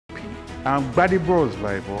I'm Gbadebo's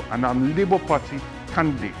rival and I'm Labour Party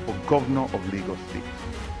candidate for Governor of Lagos State.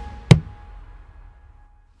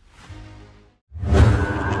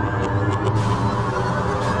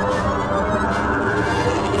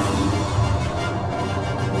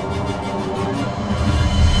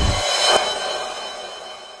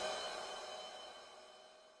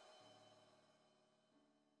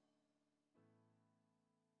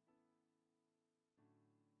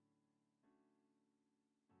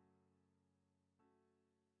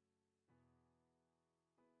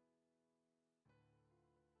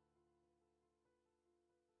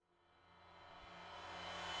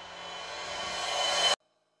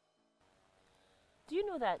 Do you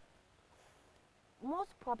know that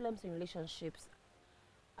most problems in relationships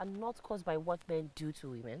are not caused by what men do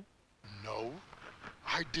to women? No,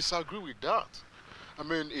 I disagree with that. I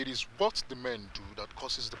mean, it is what the men do that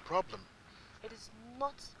causes the problem. It is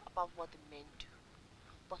not about what the men do,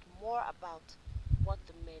 but more about what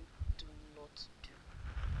the men do not do.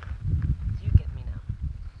 Do you get me now?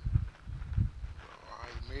 I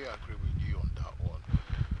may agree with you on that one.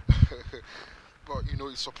 But you know,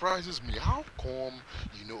 it surprises me. How come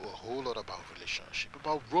you know a whole lot about relationship,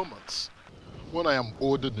 about romance, when I am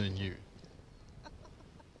older than you?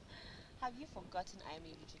 Have you forgotten I am a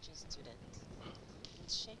literature student? And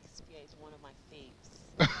Shakespeare is one of my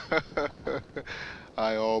faves.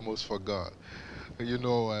 I almost forgot. You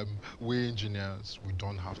know, we engineers, we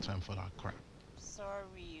don't have time for that crap. Sorry,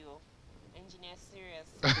 you. Engineer serious.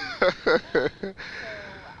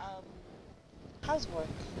 How's work?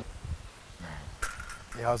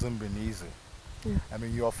 It hasn't been easy. Yeah. I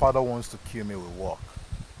mean, your father wants to kill me with work.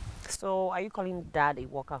 So, are you calling Dad a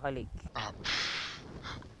workaholic?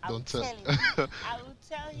 Don't tell him. I will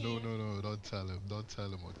tell him. No, don't tell him. Don't tell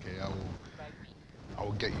him, okay? I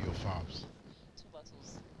will get you your fabs. 2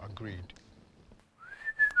 bottles. Agreed.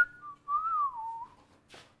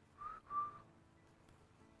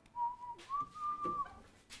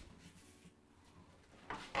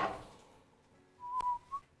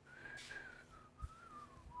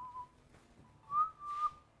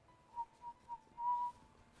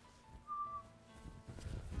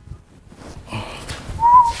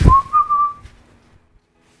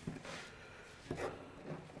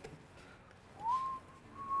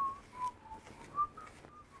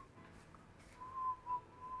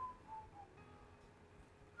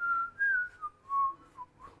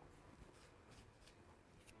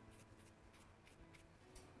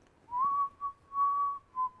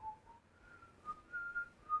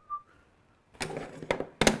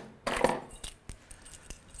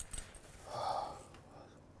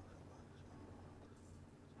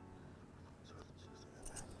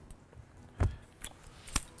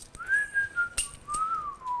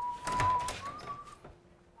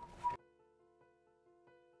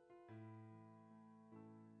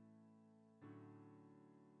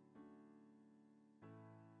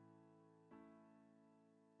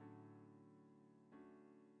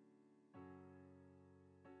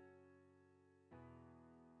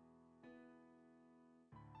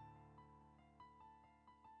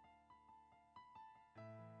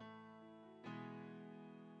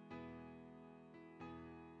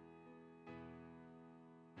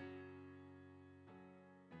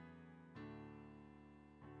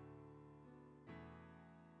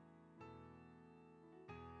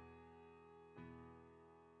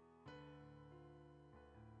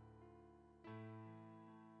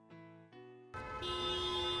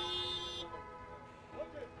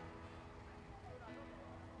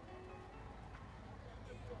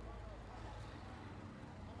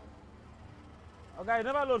 Okay, you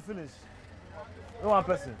never load finish. No one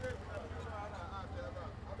person.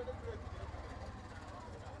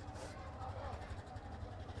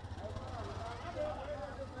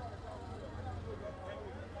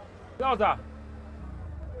 Delta.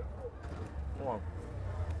 Come on.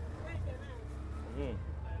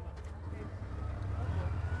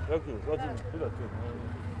 Thank you. Do that too.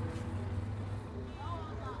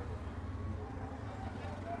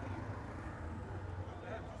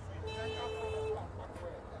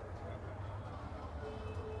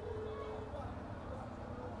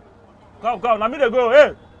 Come, let me go,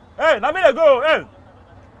 hey! Hey, let me go, hey!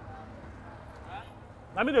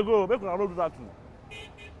 Let me go, make una do that too.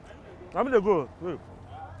 Let me go, wait.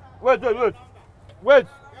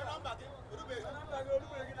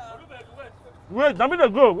 Wait, let me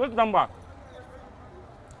go, wait number.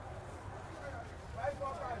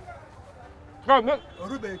 Come, make.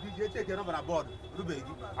 Take your number aboard.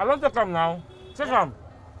 I don't take them now. Take them.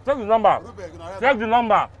 Take the number. Take the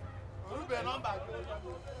number.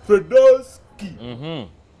 Fedoski.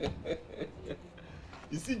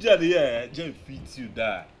 You see, Johnny here, Jen fits you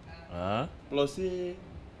that. Plus, if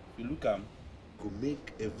you look at him, could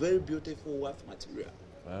make a very beautiful wife material.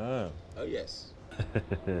 Oh, yes.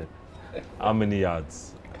 How many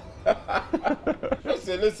yards?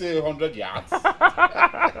 let's say 100 yards.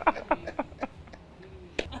 I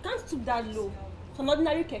can't stoop that low. I'm an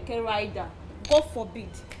ordinary keke rider. God forbid.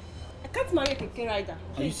 I can't marry a keke rider.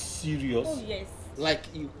 Are you serious? Oh, yes.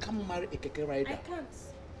 Like, you can't marry a keke rider? I can't.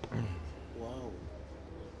 Wow.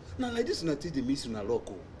 Now, like this, not the miss in a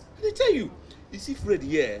local. They tell you, you see Fred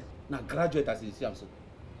here, now graduate as you see him so.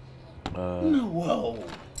 No, wow.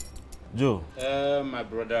 Joe. My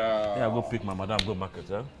brother. Yeah, go pick my madam, go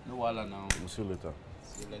market, eh? No wala now. We'll see you later.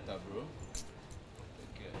 See you later, bro.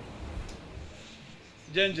 Okay.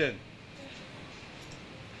 Jen.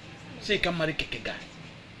 Say you can marry keke guy.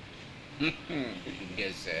 You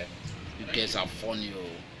guys are funny, oh.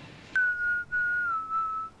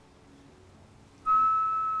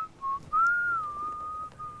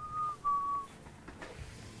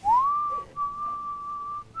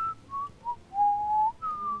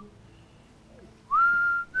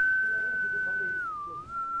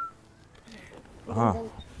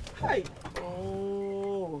 Hi.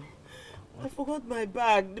 Oh, I forgot my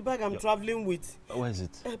bag. The bag I'm traveling with. Where is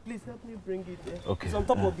it? Please help me bring it. Okay. It's on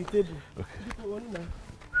top of the table.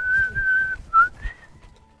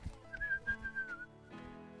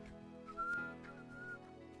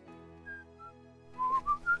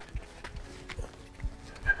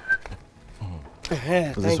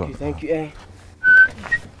 Okay. Thank you. Hey.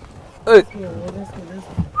 Hey. Let's go.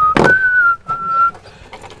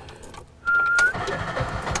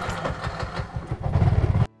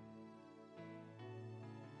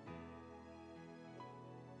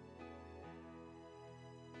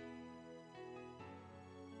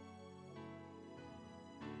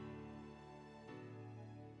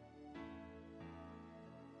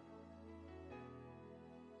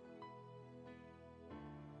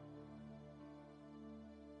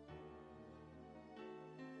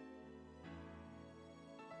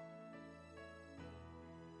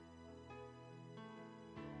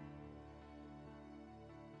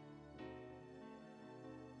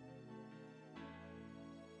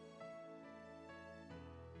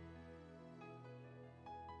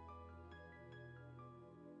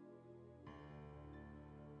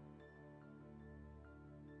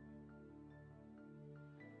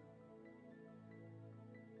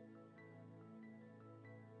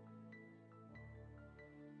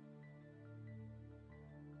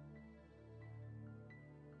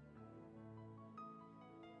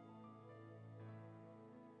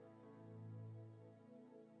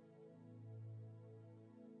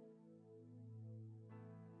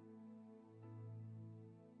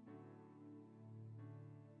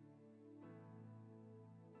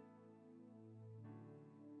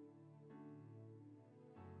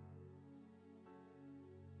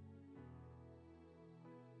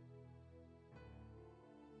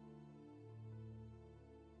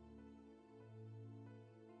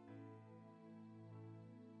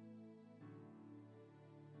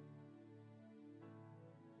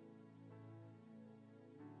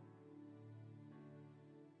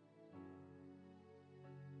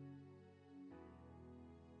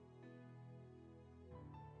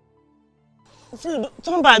 Friend,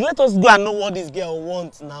 turn back. Let us go and know what this girl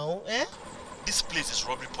wants now. Eh? This place is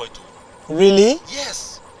robbery point. Really?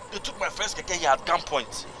 Yes. They took my friend's keke here at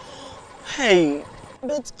gunpoint. Hey,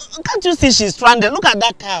 but can't you see she's stranded? Look at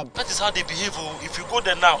that cab. That is how they behave. If you go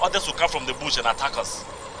there now, others will come from the bush and attack us.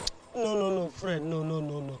 No, friend.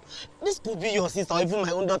 No. This could be your sister or even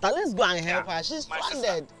my own daughter. Let's go and help her. She's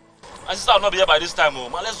stranded. My sister will not be here by this time,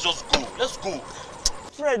 man. Let's just go. Let's go.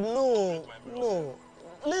 Fred, no.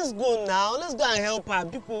 Let's go now. Let's go and help her.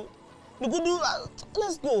 People, we could do.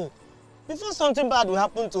 Let's go. Before something bad will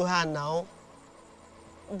happen to her now.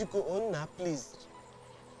 Biko, oh, now, please.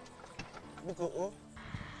 Biko, oh.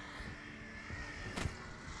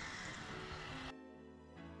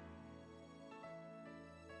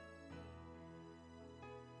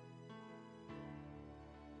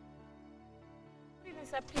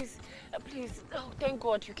 Please. Oh, thank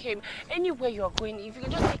God you came. Anywhere you are going, if you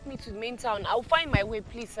can just take me to the main town, I'll find my way,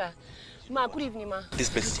 please, sir. Ma, good evening, ma. This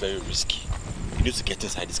place is very risky. You need to get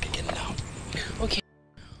inside this keke now. Okay.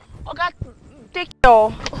 Oh, God, take care.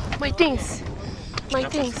 My things. My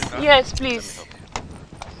things. Yes, please.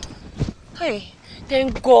 Hey,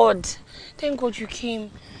 thank God. Thank God you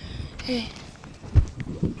came. Hey.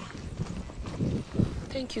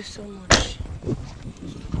 Thank you so much.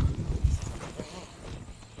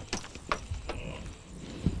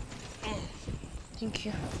 Thank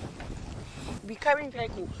you. be carrying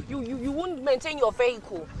vehicle. You won't maintain your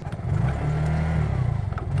vehicle.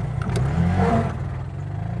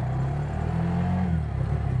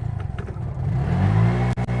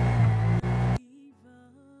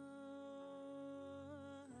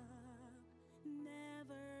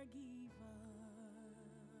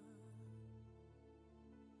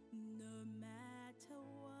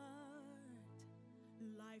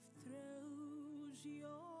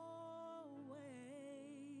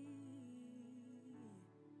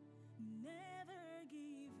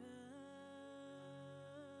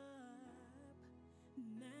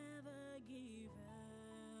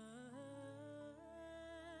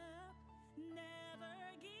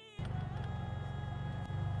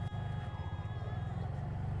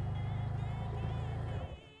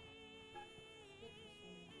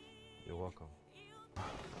 You're welcome.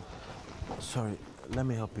 Sorry, let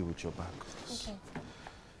me help you with your bag. Okay.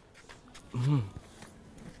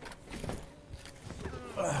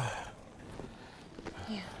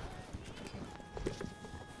 Yeah.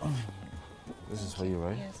 Okay. This is for you,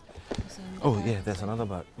 right? Yes. Oh, yeah, there's another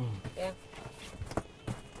bag. Yeah.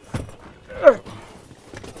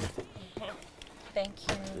 Thank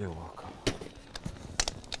you. You're welcome.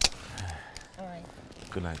 All right.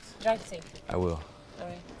 Good night. Drive safe. I will. All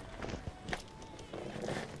right.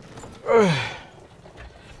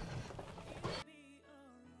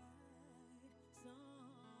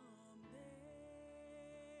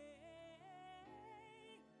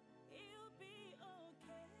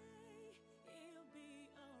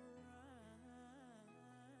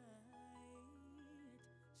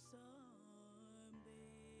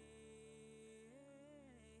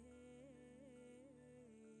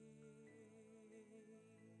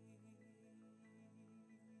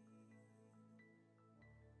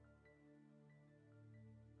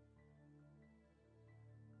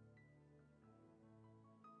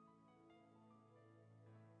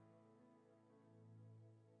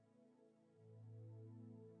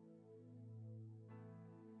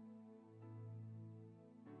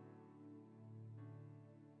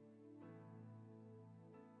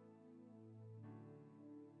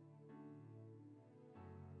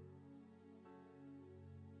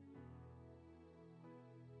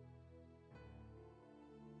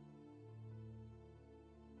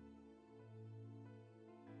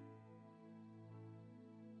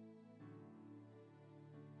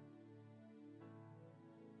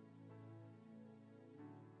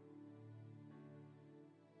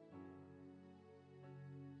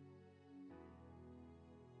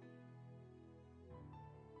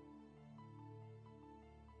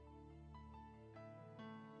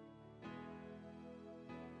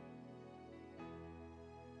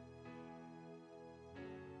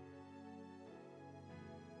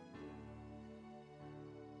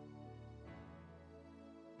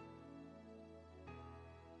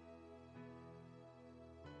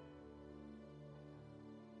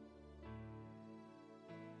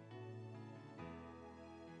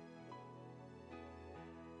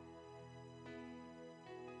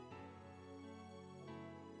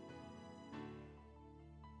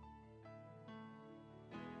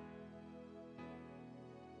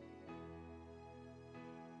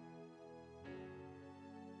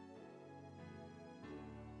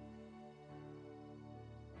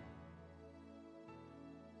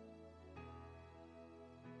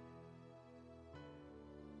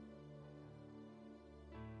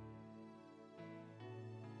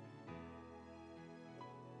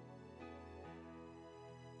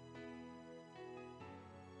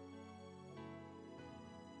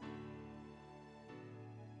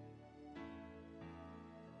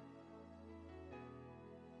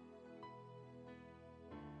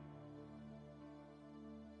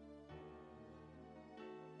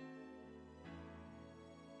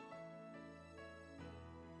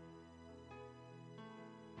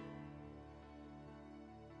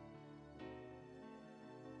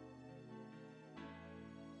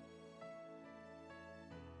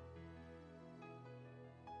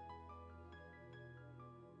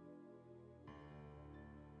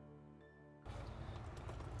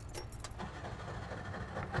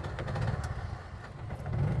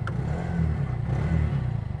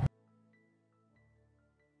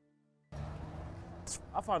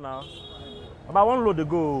 How far now? About one load to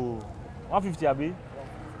go. 150, abi?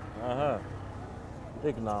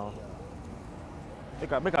 Take now.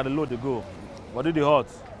 Make her the load to go. What did the hot?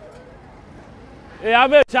 Hey,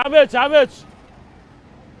 Amechi.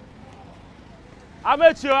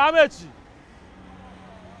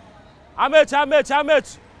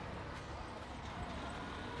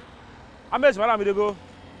 Madam, we dey go.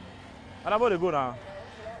 Madam, where they go now?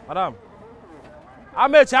 Madam.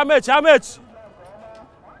 Amechi.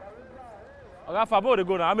 Oga Fab, where they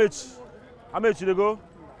go now? Amech, they go?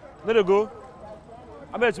 Where they go?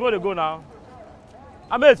 Amech, where they go now?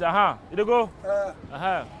 Amech, they go?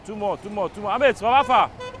 Two more. Amech, Wawafa,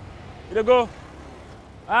 they go?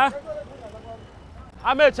 Huh?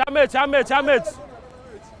 Amech.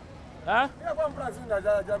 Huh?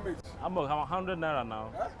 I'm 100 naira now.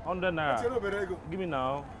 100 naira. Give me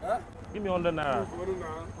now. Give me 100 naira.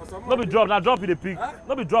 No be drop now. Drop in the peak.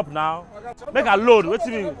 No be drop now. Make a load. Wait till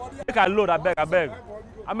me. Make a load. I beg.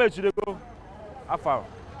 Amechi, they go. How far?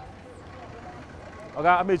 Okay,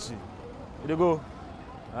 Amechi, they go.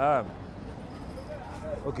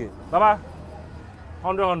 Okay, Baba.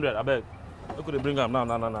 100. I beg. How could they bring them? No.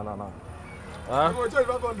 Huh?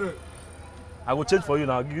 I will change for you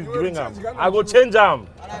now. Bring them. I will change them.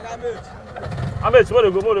 Amechi, where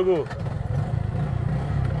they go? They go.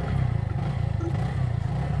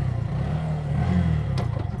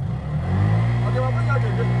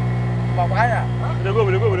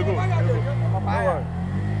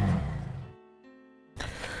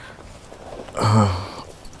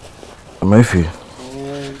 Murphy,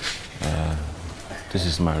 this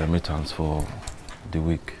is my remittance for the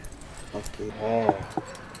week. Okay. I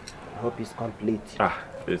hope it's complete.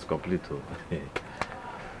 It's complete. 1,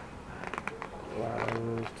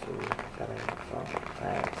 2, 3, 4,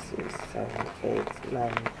 5, 6, 7, 8,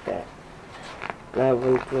 9, 10,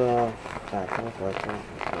 11, 12, 13, 14,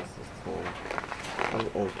 15,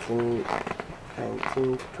 16, 18,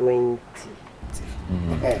 19, 20.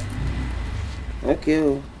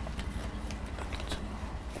 Okay.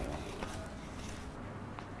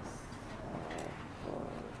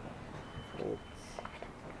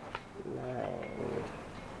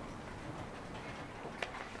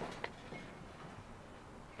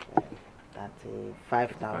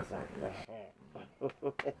 5,000.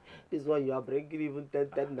 This one you are breaking even 10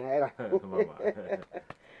 naira.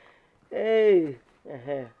 Hey,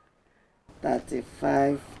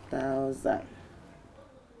 35,000.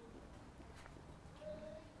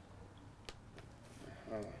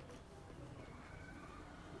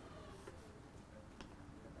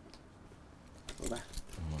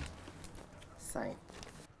 Sign.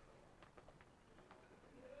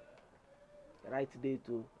 Right today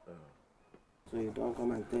too. So you don't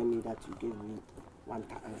come and tell me that you gave me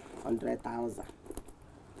 100,000.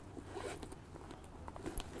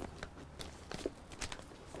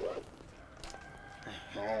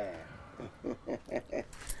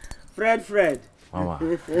 Fred. Mama.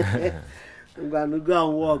 I'm going to go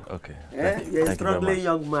and work. Okay. You're a struggling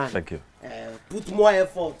young man. Thank you. Put more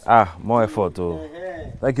effort. More effort.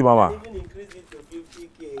 Thank you, Mama. Even increase it to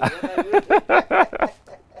 50K.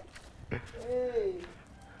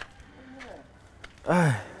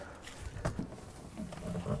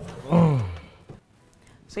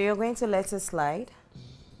 So you're going to let it slide?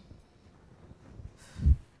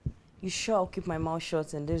 You sure I'll keep my mouth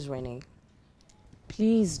shut in this raining?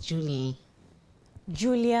 Please, Julie.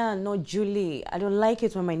 Julia, not Julie. I don't like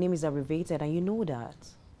it when my name is abbreviated, and you know that.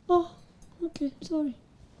 Oh, okay, sorry.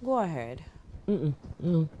 Go ahead.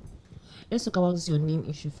 No. Let's talk about your name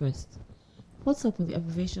issue first. What's up with the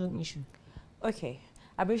abbreviation issue? Okay.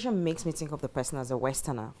 Abbreviation makes me think of the person as a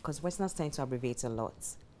Westerner, because Westerners tend to abbreviate a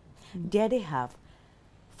lot. There they have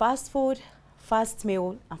fast food, fast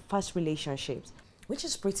meal, and fast relationships, which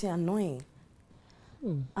is pretty annoying.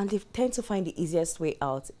 And they tend to find the easiest way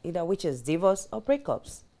out, either which is divorce or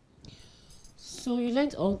breakups. So you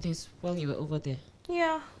learned all this while you were over there?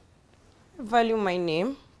 Yeah. I value my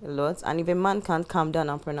name a lot, and if a man can't calm down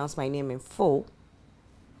and pronounce my name in full,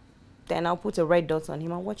 then I'll put a red dot on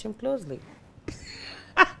him and watch him closely.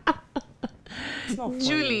 It's not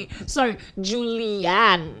funny.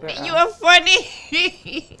 Julianne. You are funny.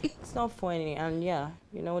 It's not funny, and yeah,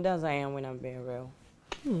 you know, that's how I am when I'm being real.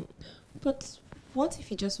 But what if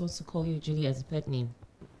he just wants to call you Julie as a pet name?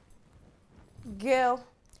 Girl,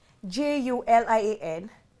 Julian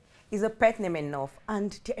is a pet name enough,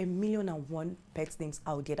 and there are 1,000,001 pet names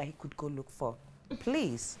out there that he could go look for.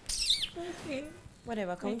 Please. Okay.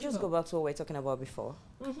 Whatever, can you just go back to what we were talking about before?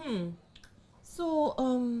 So,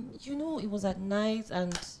 you know, it was at night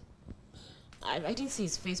and I didn't see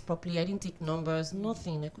his face properly. I didn't take numbers,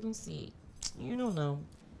 nothing. I couldn't see it. You know now.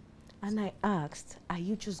 And I asked, are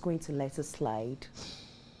you just going to let it slide?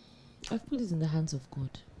 I've put it in the hands of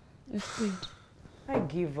God. I've prayed. I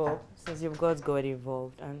give up since you've got God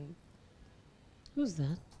involved. And who's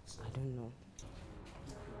that? I don't know.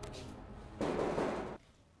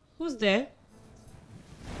 Who's there?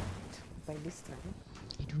 By this time?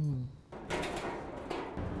 I don't know.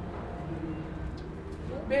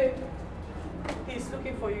 Babe, he's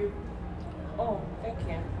looking for you. Oh, thank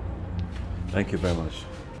you. Thank you very much.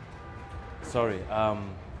 Sorry,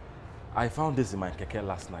 I found this in my keke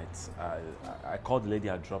last night. I called the lady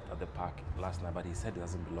I dropped at the park last night, but he said it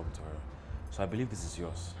doesn't belong to her. So I believe this is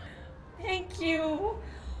yours. Thank you.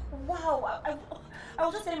 Wow, I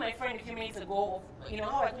was just telling my friend a few minutes ago, you know,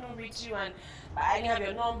 how I couldn't reach you and I didn't have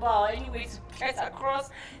your number or any way to get across.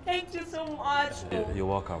 Thank you so much. You're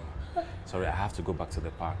welcome. Sorry, I have to go back to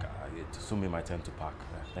the park. It's soon be my turn to park.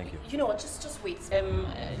 Thank you. You know what, just wait.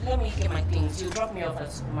 Let me get my things. You drop me off at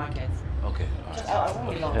the supermarket. Okay. I won't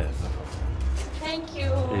be long. Yeah, no problem. Thank you.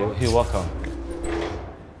 You're welcome.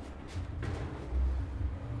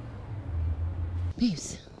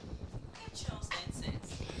 Babes.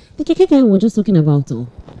 The keke guy we were just talking about, oh.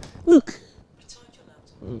 Look.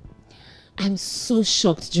 I'm so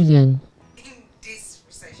shocked, Julian. In this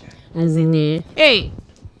recession. As in, hey!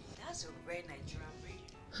 That's a rare Nigerian breed.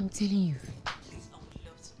 I'm telling you. Please, I would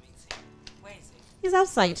love to meet him. Where is he? He's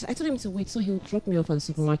outside. I told him to wait so he'll drop me off at the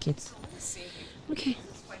supermarket. Okay.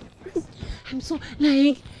 I'm so,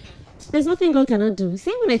 like, there's nothing God cannot do.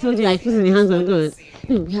 See when I told you I put in the hands of God?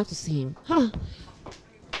 No, we have to see him. Huh?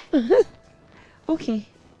 Okay.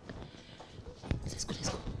 Let's go, let's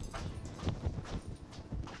go.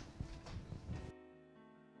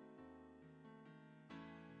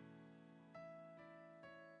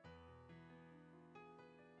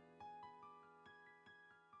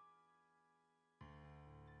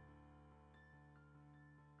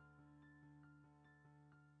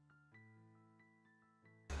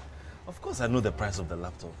 Of course I know the price of the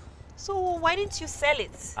laptop. So why didn't you sell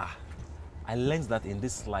it? I learned that in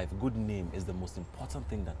this life, good name is the most important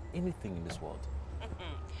thing than anything in this world.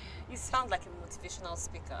 You sound like a motivational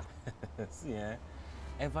speaker. See,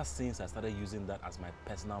 ever since I started using that as my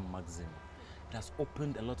personal maxim, it has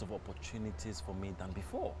opened a lot of opportunities for me than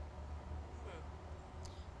before.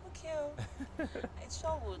 Okay, it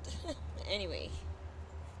sure would. Anyway.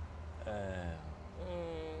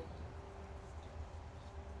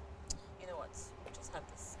 You know what? Just have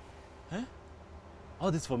this. Huh?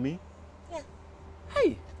 All this for me? Yeah.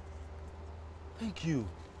 Hey! Thank you.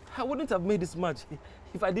 I wouldn't have made this much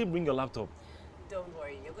if I didn't bring your laptop. Don't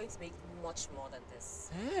worry, you're going to make much more than this.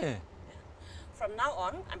 Yeah. From now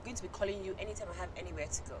on, I'm going to be calling you anytime I have anywhere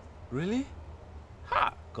to go. Really?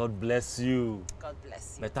 Ha! God bless you. God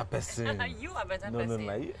bless you. Better person. You are a better No, person.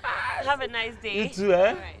 no. Have a nice day. You too, eh?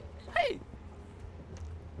 All right. Hey!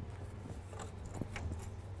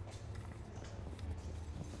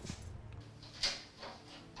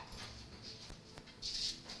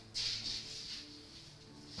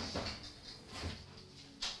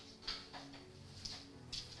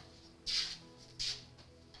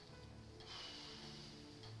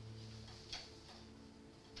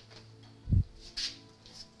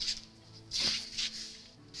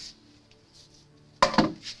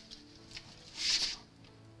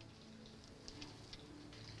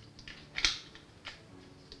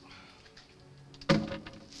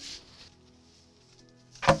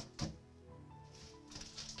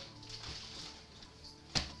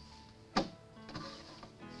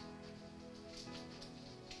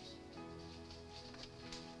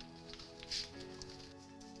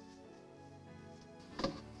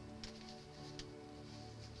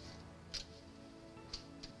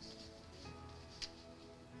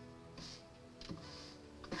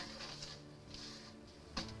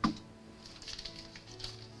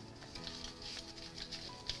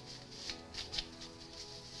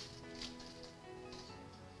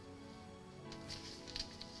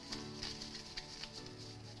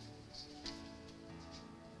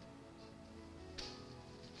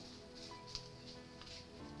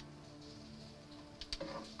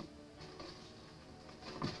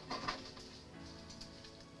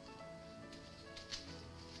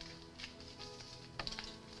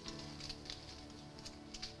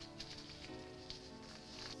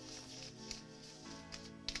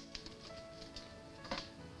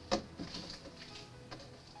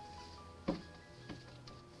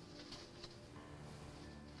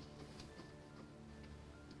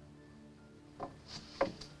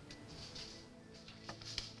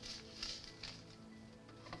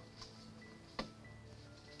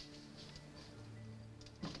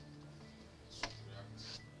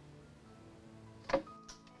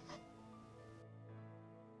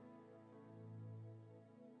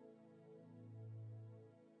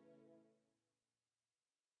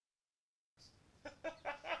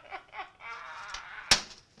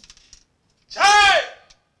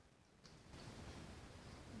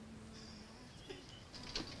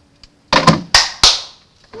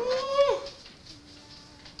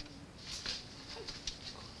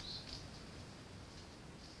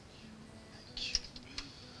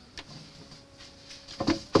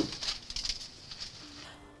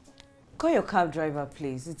 Call your cab driver,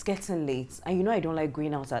 please. It's getting late. And you know I don't like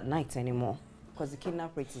going out at night anymore. Because the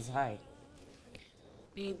kidnap rate is high.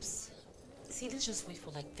 Babes, see, let's just wait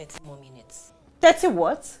for like 30 more minutes. 30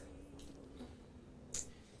 what?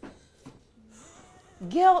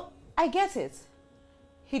 Girl, I get it.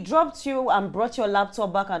 He dropped you and brought your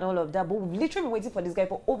laptop back and all of that, but we've literally been waiting for this guy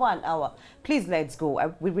for over an hour. Please, let's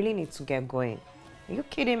go. We really need to get going. Are you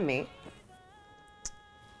kidding me?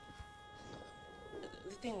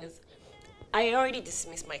 The thing is, I already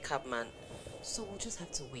dismissed my cab man, so we'll just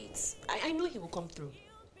have to wait. I know he will come through.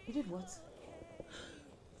 You did what?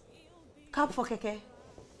 Cab for Keke?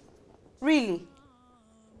 Really?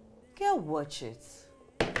 Girl, watch it.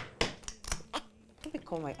 Let me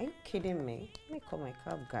call my... Are you kidding me? Let me call my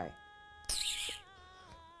cab guy.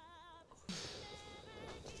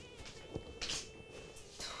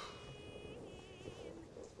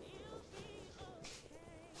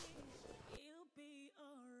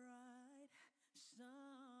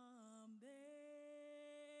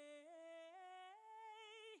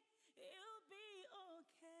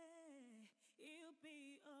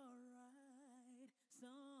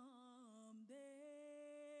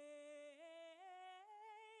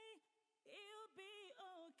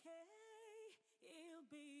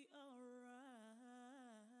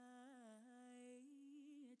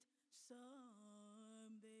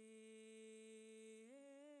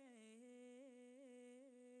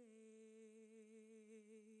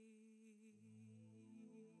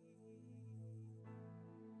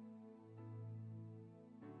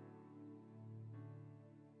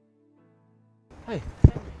 Hey,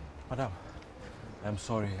 madam, I'm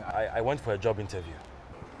sorry. I went for a job interview.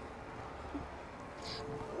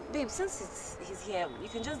 Babe, since he's here, you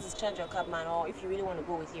can just discharge your cab man, or if you really want to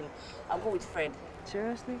go with him, I'll go with Fred.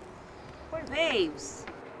 Seriously? Babes.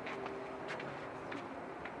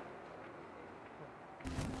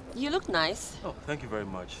 You look nice. Oh, thank you very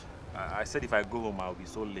much. I said if I go home, I'll be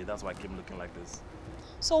so late. That's why I came looking like this.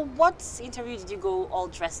 So what interview did you go all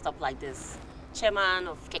dressed up like this? Chairman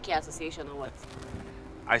of Keke Association or what?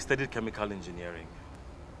 I studied chemical engineering.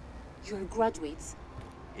 You're a graduate?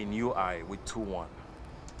 In UI with 2-1.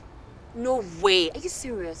 No way. Are you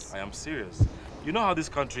serious? I am serious. You know how this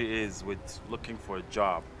country is with looking for a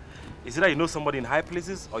job. Is it that you know somebody in high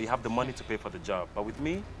places or you have the money to pay for the job? But with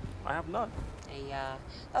me, I have none. Yeah,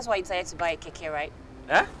 that's why you decided to buy a Keke, right?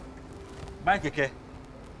 Eh? Buy Keke?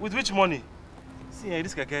 With which money? See,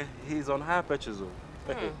 this Keke, he's on higher purchase.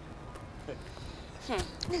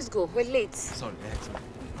 Let's go. We're late. Sorry.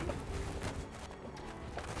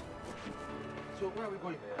 So where are we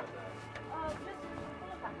going?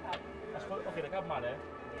 Let's follow Okay, the cab man, eh?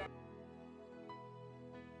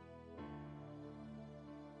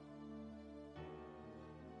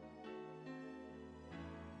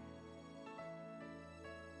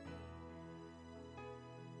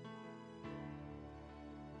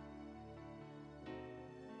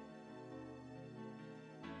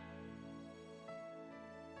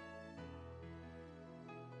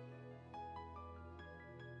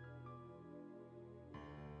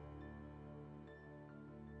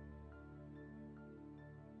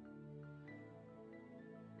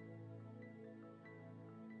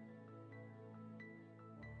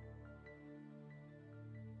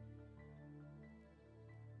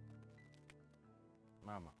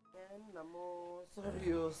 Mama.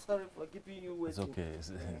 Sorry for keeping you waiting. It's okay.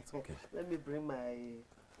 It's okay. Let me bring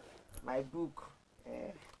my book.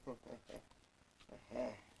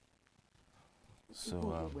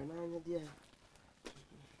 So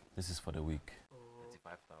this is for the week.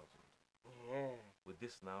 35,000. Yeah. With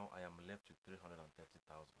this now, I am left with 330,000 to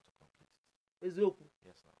complete it. Is it okay?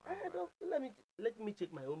 Yes, now. Let me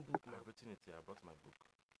check my own book now. I've written it here. I brought my book.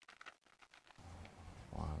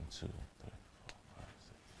 1, 2, 3, 4, 5,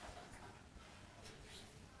 6.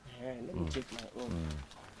 Yeah, let me check my own.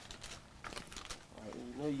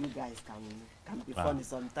 You know, you guys can be funny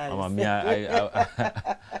sometimes. Mama, me,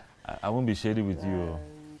 I won't be shady with you. 1,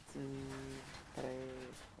 2, 3,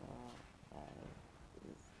 4, 5,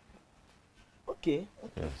 6. Okay.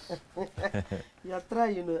 Yes. You're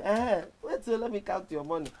trying, you know. Wait till let me count your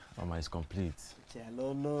money. Mama, it's complete.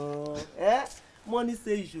 No. Money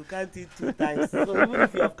says you should count it 2 times. So even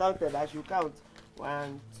if you have counted, I should count.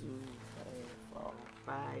 1, 2, 3, 4,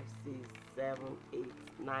 5, 6, 7, 8,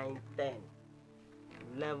 9, 10,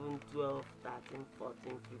 11, 12, 13, 14,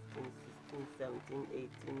 15, 16, 17,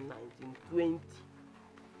 18, 19, 20,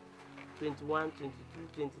 21, 22,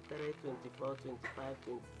 23, 24, 25,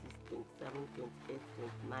 26, 27, 28,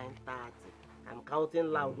 29, 30. I'm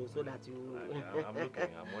counting loud so that you... I'm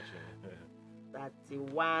looking, I'm watching.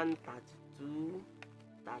 31, 32,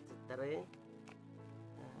 33,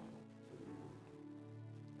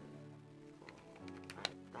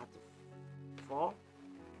 4. 1,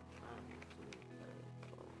 2, 3,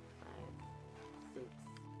 4, 5, 6,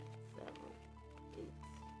 7, 8,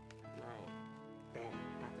 9, 10.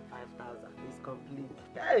 35,000 is complete.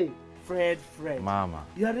 Hey! Fred. Mama.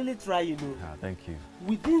 You are really trying, you know. Ah, thank you.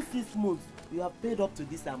 Within 6 months, you have paid up to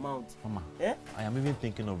this amount. Mama, eh? I am even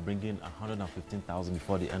thinking of bringing 115,000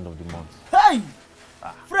 before the end of the month. Hey!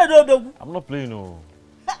 Fred Odogu! I'm not playing, no.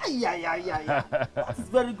 Yeah. That is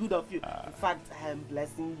very good of you. In fact, I am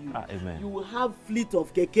blessing you. Amen. You will have fleet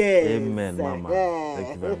of kekes. Amen, Mama. Thank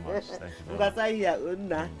you very much. Thank you very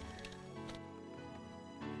much.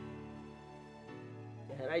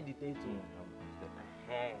 Write the date.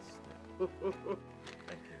 Thank you.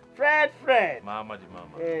 Fred. Mama,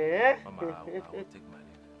 Mama, I will take my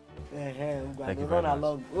leave. Thank you very much.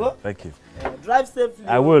 Oh? Thank you. Drive safely.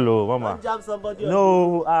 I will, oh, Mama. Don't jam somebody.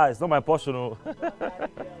 No, it's not my portion. Oh.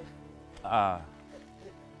 Ah.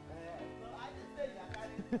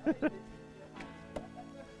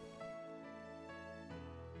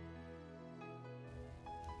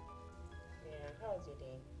 How was your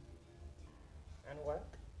day? And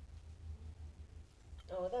work?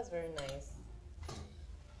 Oh, that's very nice.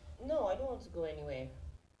 No, I don't want to go anywhere.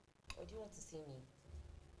 Or do you want to see me?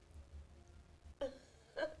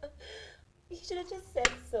 You should have just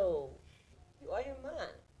said so. You are your man.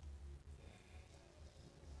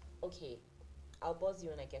 Okay, I'll buzz you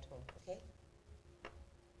when I get home, okay?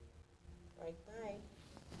 Alright, bye.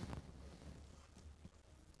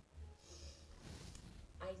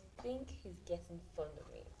 I think he's getting fond of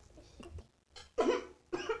me.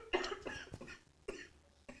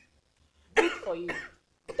 Good for you.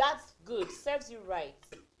 That's good. Serves you right.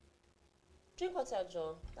 Drink water,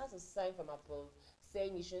 John. That's a sign from above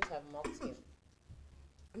saying you shouldn't have mocked him.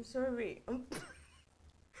 I'm sorry. I'm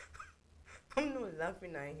not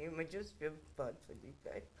laughing at him. I just feel bad for the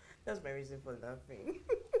guy. That's my reason for laughing.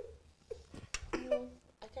 No,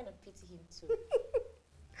 I kind of pity him too.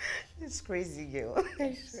 It's crazy, girl.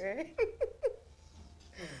 I swear.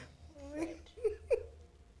 Fred.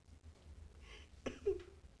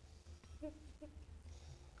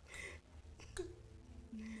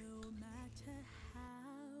 No matter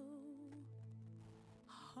how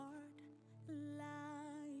hard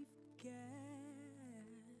life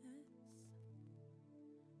gets,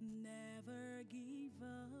 never give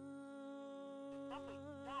up.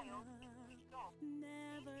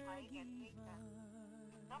 Never give up.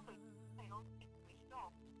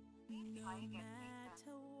 No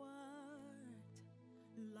matter what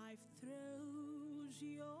life throws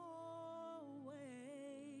your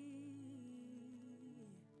way,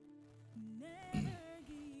 never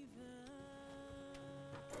give up.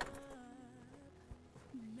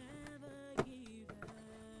 Never give up.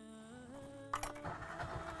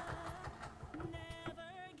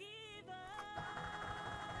 Never give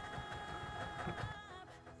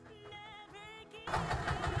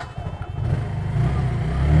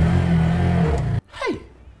Hey!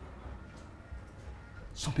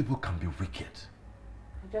 Some people can be wicked.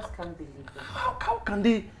 I just can't believe it. How can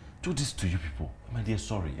they do this to you people? My dear,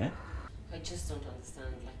 sorry, eh? I just don't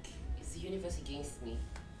understand. Like, is the universe against me?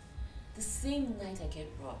 The same night I get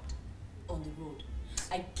robbed on the road,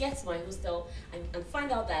 I get to my hostel and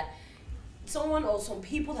find out that someone or some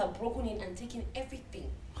people have broken in and taken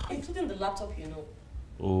everything, including the laptop, you know.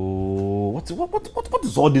 Oh, what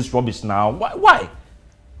is all this rubbish now? Why?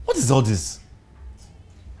 What is all this?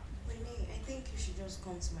 Renee, I think you should just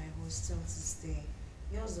come to my hostel to stay.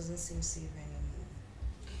 Yours doesn't seem safe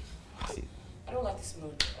anymore. I don't like this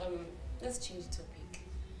mood. Let's change the topic.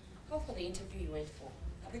 How for the interview you went for?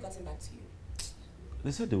 Have they gotten back to you?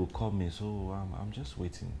 They said they will call me, so I'm just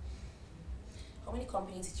waiting. How many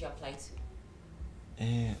companies did you apply to?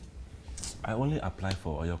 I only apply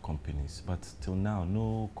for your companies, but till now,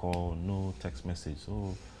 no call, no text message.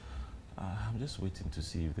 So I'm just waiting to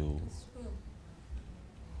see if they'll.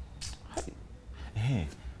 Hey,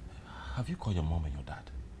 have you called your mom and your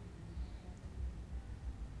dad?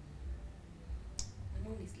 My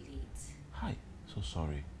mom is late. Hi, so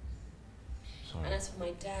sorry. Sorry. And as for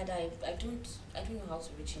my dad, I don't know how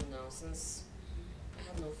to reach him now since I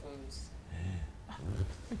have no phones.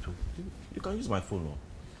 You can use my phone, no?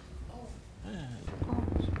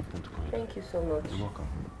 Thank you so much. You're welcome.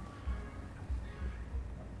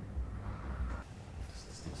 This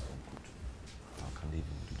is so good. How can they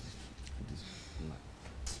even do this?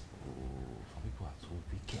 Oh, some people are so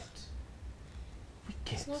wicked.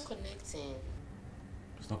 It's not connecting.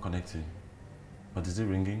 It's not connecting. But is it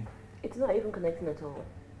ringing? It's not even connecting at all.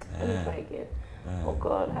 Let me try again. Oh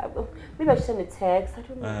God, maybe I should send a text. I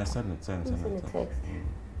don't know. Send a text.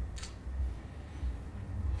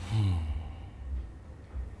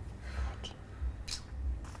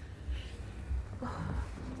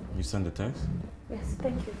 You send the text? Yes,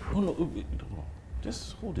 thank you. No.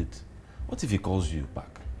 Just hold it. What if he calls you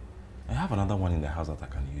back? I have another one in the house that I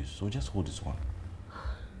can use, so just hold this one.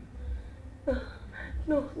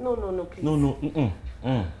 No, please. No.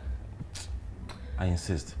 I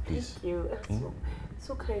insist, please. Thank you. That's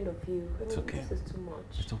so kind of you. I mean, It's okay. This is too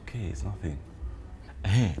much. It's okay, it's nothing.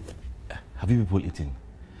 Hey, have you people eaten?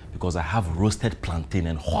 Because I have roasted plantain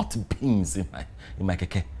and hot beans in my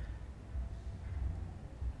keke.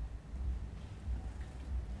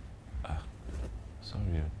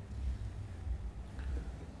 Sorry.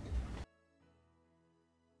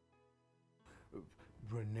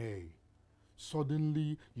 Renee,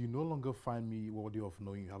 suddenly you no longer find me worthy of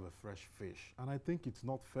knowing you have a fresh fish, and I think it's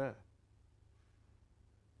not fair.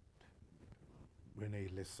 Renee,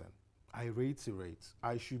 listen. I reiterate,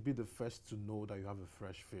 I should be the first to know that you have a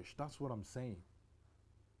fresh fish. That's what I'm saying.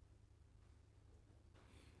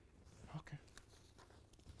 Okay.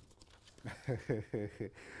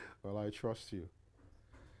 Well, I trust you.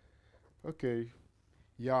 Okay.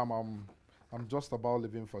 Yeah, I'm just about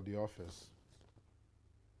leaving for the office.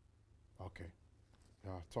 Okay.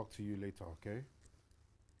 Yeah, talk to you later, okay?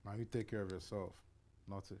 Now you take care of yourself.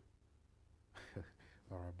 Naughty.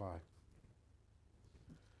 All right, bye.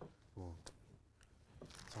 Oh.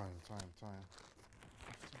 Time.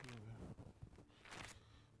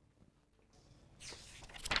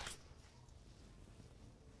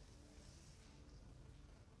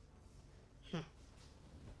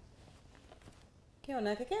 Okay, on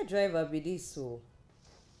a keke driver be this so.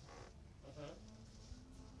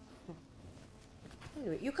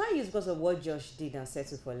 Anyway, you can't use because of what Josh did and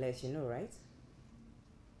settle for less, you know, right?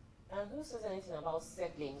 And who says anything about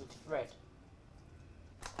settling with Fred?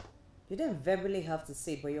 You didn't verbally have to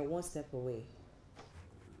say it, but you're one step away.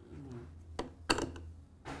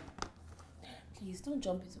 Please don't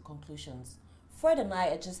jump into conclusions. Fred and I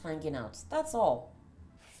are just hanging out. That's all.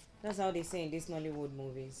 That's how they say in these Nollywood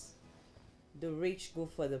movies. The rich go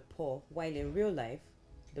for the poor, while in real life,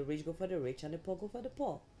 the rich go for the rich and the poor go for the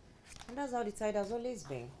poor. And that's how the tide has always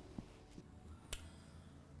been.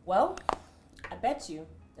 Well, I bet you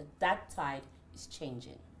that tide is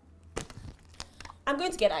changing. I'm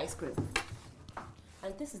going to get ice cream.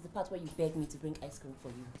 And this is the part where you beg me to bring ice cream for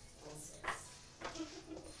you.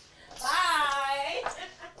 Bye!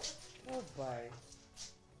 Oh, bye.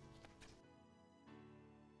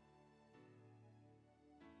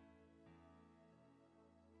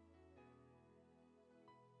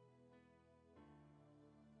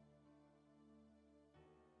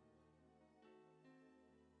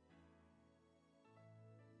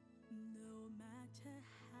 No matter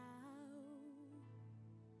how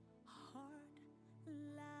hard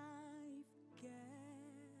life gets,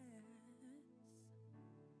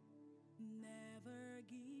 never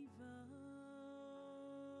give up,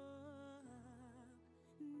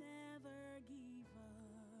 never give up.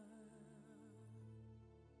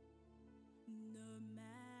 No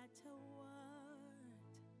matter what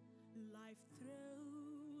life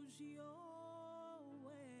throws your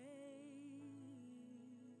way,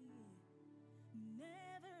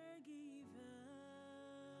 never give up,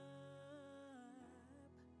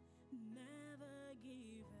 never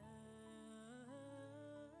give up,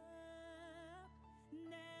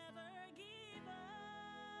 never give up,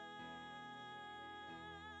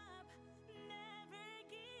 never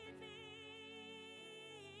give in.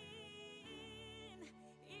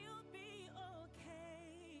 You'll be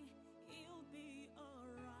okay, you'll be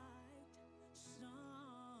alright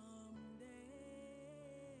someday.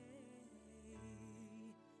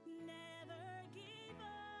 Never give up,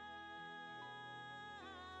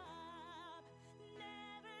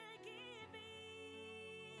 never give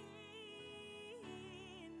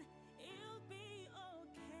in. You'll be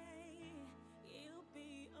okay, you'll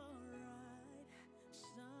be alright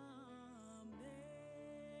someday.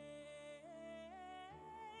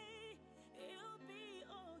 You'll be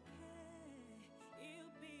okay,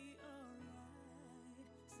 you'll be alright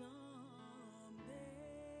someday.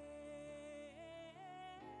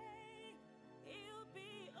 You'll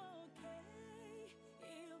be okay,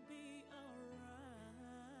 you'll be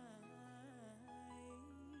alright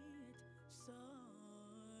someday.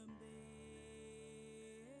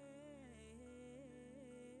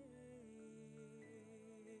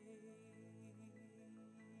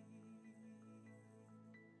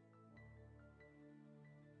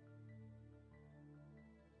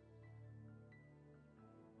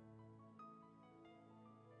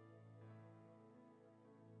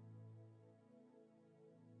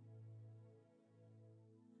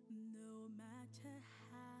 No matter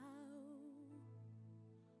how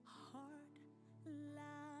hard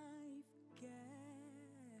life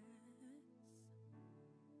gets,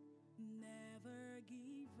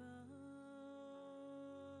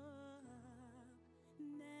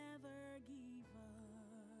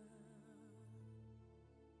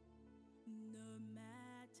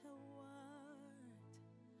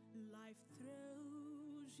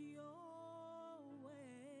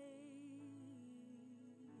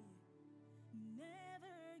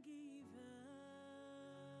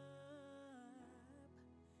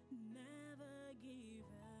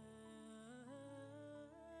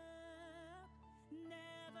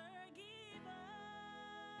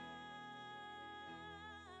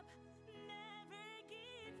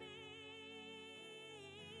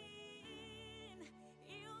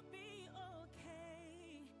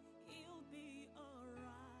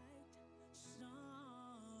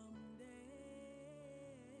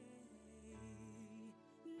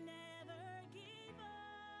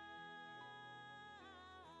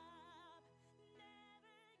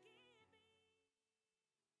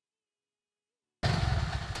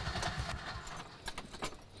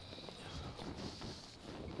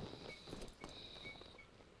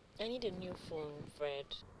 I need a new phone, Fred.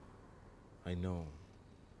 I know.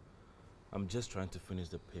 I'm just trying to finish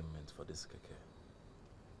the payment for this keke.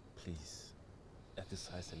 Please,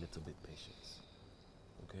 exercise a little bit patience.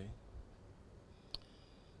 Okay?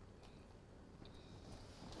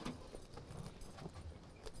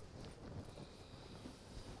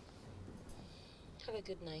 Have a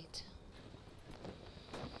good night.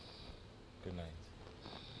 Good night.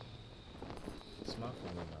 Smile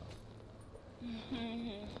for me now.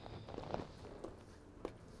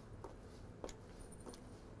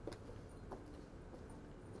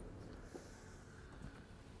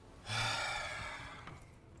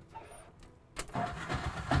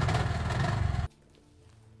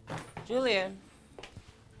 Julian.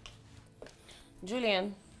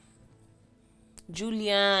 Julian.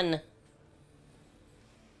 Julian.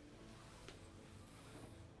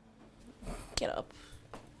 Get up.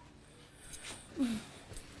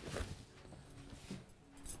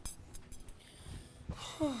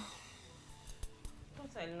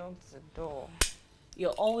 But I locked the door. You're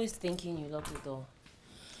always thinking you locked the door.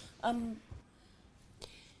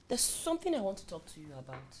 There's something I want to talk to you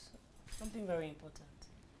about. Something very important.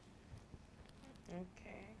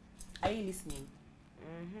 Okay. Are you listening?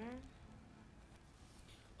 Mm-hmm.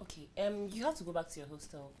 Okay, you have to go back to your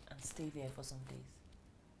hostel and stay there for some days.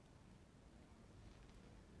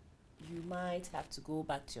 You might have to go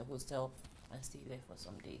back to your hostel and stay there for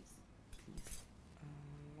some days, please.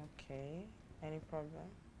 Okay. Any problem?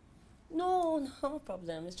 No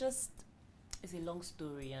problem. It's a long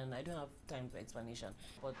story and I don't have time for explanation.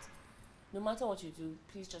 But no matter what you do,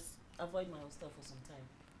 please just avoid my hostel for some time.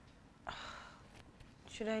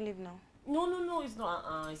 Should I leave now? No, it's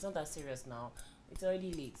not that serious now. It's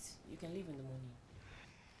already late. You can leave in the morning.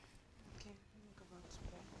 Okay, let me go back to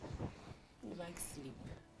bed. You like sleep.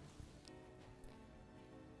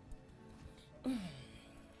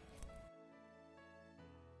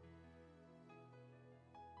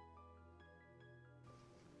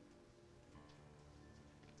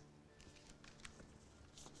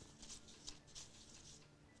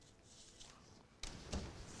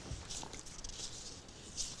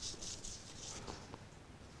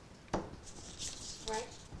 Right?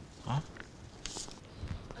 Huh?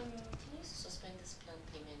 Can you suspend this plan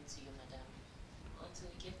payment to you, madam, until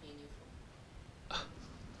you get me a new phone?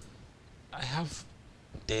 I have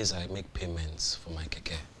days I make payments for my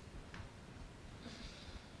keke.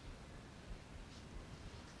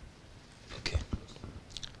 Okay.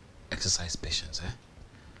 Exercise patience, eh?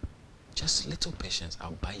 Just little patience.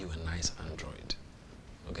 I'll buy you a nice Android.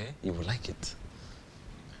 Okay? You will like it.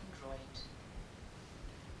 Android.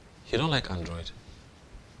 You don't like Android?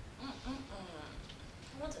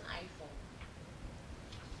 I want an iPhone.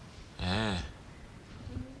 Eh.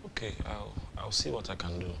 Okay, I'll see what I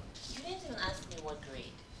can do. You didn't even ask me what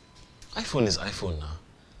grade. iPhone is iPhone now.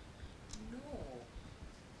 No.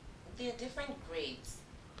 There are different grades.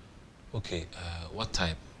 Okay, what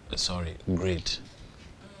type? Sorry, grade.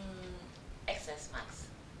 XS Max.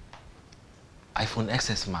 iPhone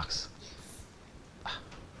XS Max. Ah,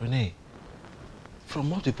 Renee,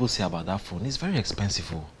 from what people say about that phone, it's very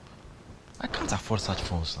expensive. Oh. I can't afford such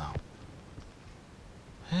phones now.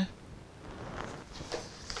 Eh?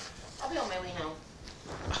 I'll be on my way now.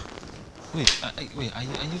 Wait,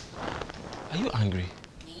 are you angry?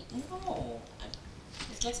 No.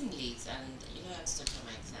 It's getting late and you know I have to study for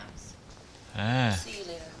my exams. Eh. See you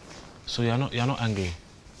later. So you're not angry?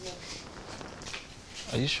 No.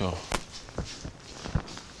 Are you sure?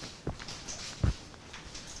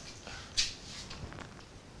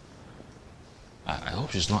 I hope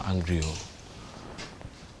she's not angry. Oh.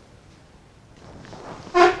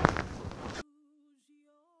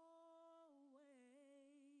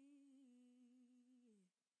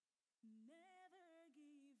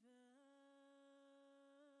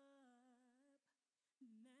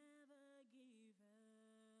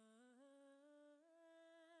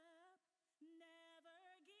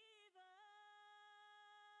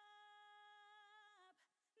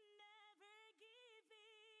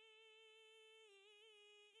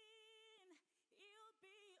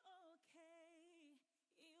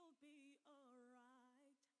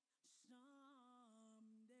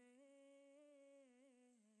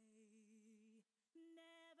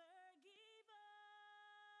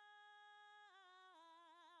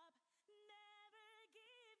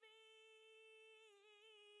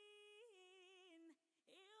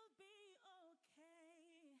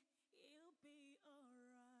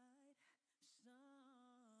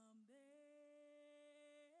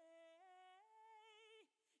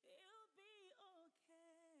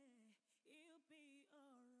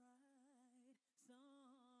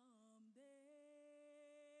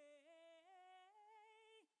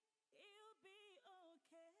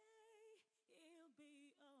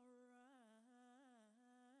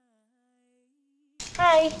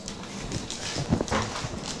 Bye.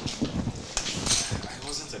 I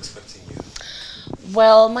wasn't expecting you.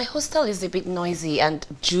 Well, my hostel is a bit noisy and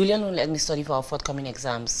Julian won't let me study for our forthcoming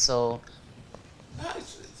exams, so...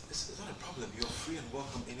 It's not a problem. You're free and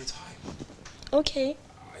welcome anytime. Okay.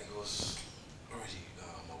 I was already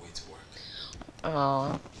on my way to work.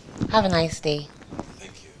 Oh, have a nice day.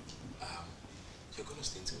 Thank you. You're going to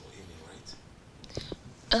stay until evening,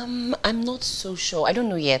 right? I'm not so sure. I don't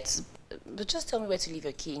know yet. But just tell me where to leave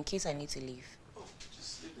your key in case I need to leave. Oh,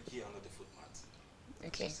 just leave the key under the footmat.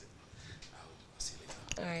 Okay. I'll see you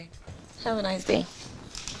later. All right. Have a nice day.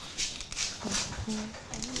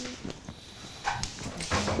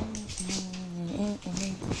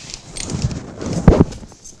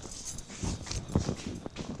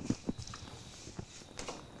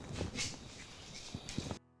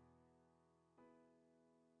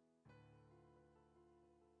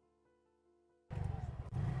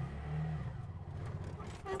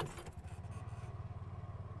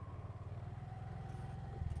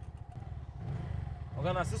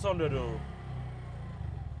 Okay, now 600 though.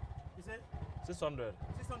 You say? 600.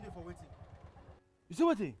 600 for waiting. You see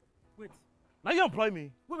waiting? Wait. Now you employ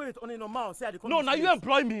me. Wait, on a normal, say I come. No, now you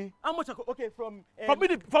employ me. How much I go? Okay, from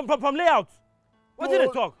from layout. What did they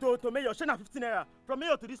talk? To mayor, share na 15 naira. From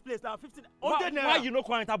mayor to this place now 15. 100 naira. Why you no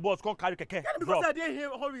come enter bus, come carry keke? Because I didn't hear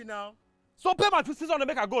hurry now. So pay my 600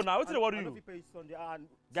 make I go now. What did they worry you? Pay Sunday and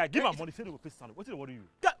guy, give my money. Say they go pay Sunday. What did they worry you?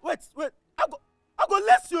 Guy, wait. I go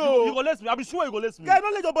less you. You go less me. I be sure you go less me. Guy,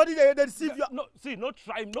 don't let your body they deceive you. No, see, no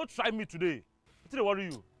try me today. What did they worry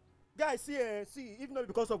you? Guy, see, even though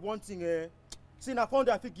because of one thing, see, na fund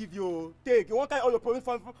I fit give you. Take, you want carry all your problem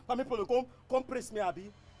family people come press me,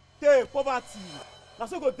 abi. Take poverty. Now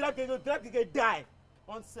so go drag die.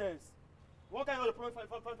 Nonsense. You want carry all your problem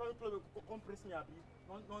family people come press me, abi.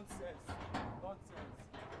 Nonsense.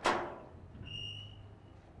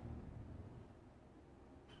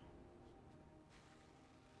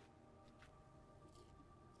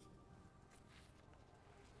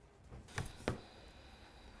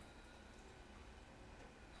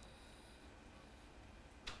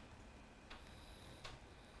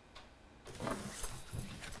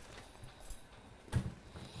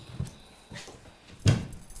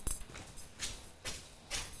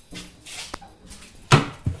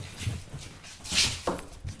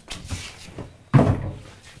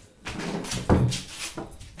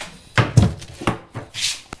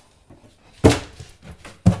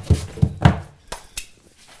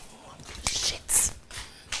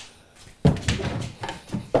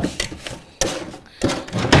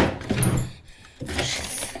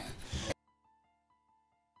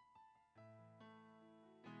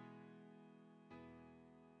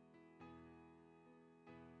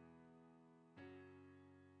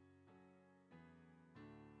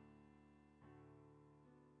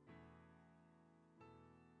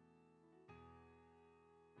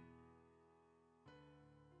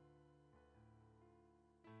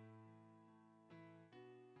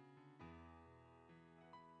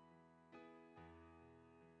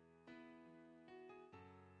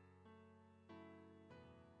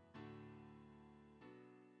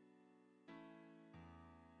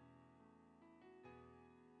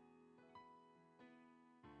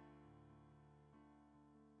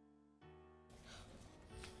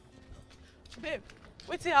 Babe,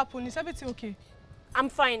 what's happen? Is everything okay? I'm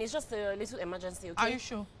fine. It's just a little emergency, okay? Are you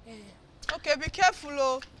sure? Yeah. Okay, be careful,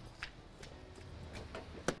 oh.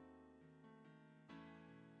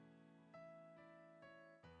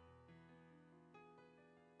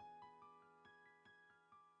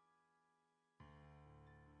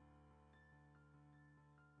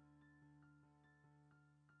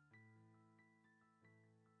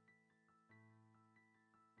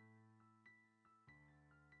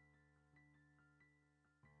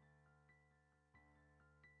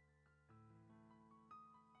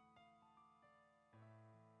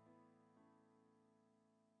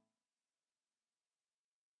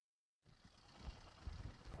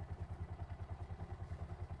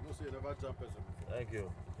 You never jump person before. Thank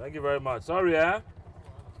you. Thank you very much. Sorry, eh?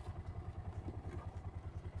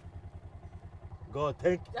 God,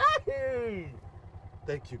 thank you. Hey!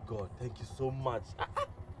 Thank you, God. Thank you so much.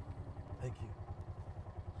 Thank you.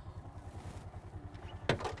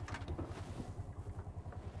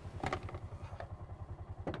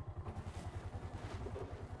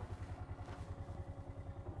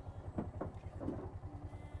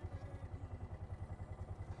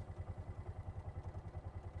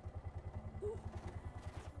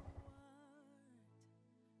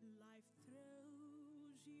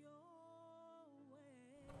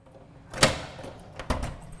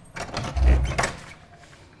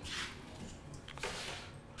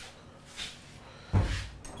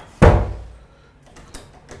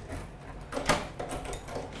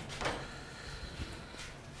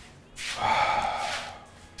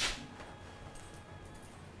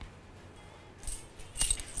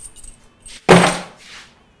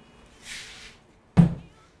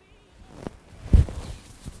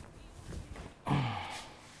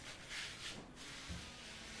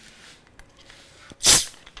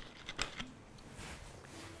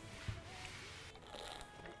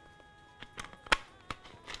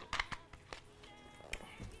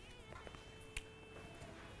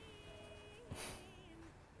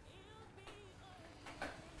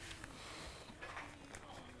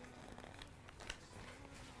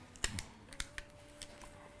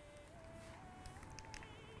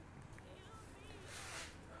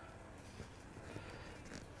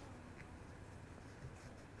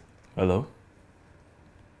 Hello?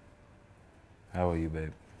 How are you,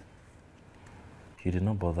 babe? You did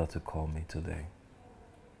not bother to call me today.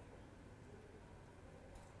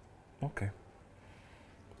 Okay.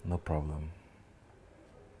 No problem.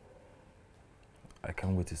 I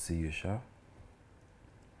can't wait to see you, Sha.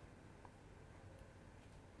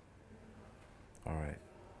 Alright.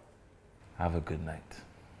 Have a good night.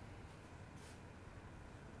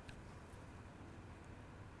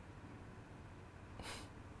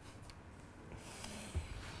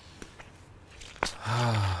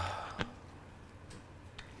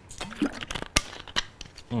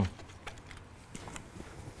 Mm.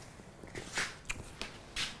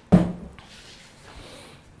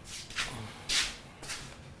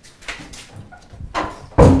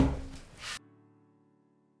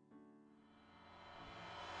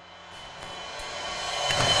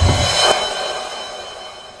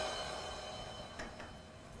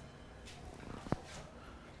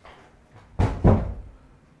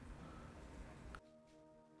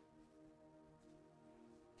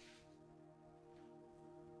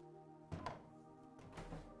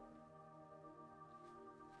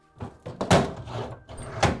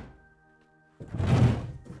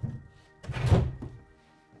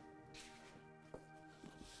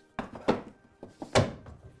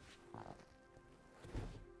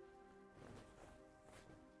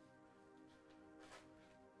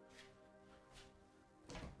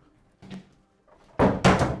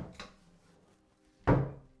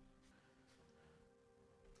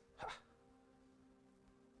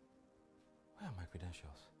 Where are my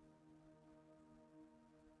credentials?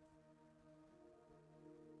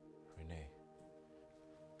 Renee.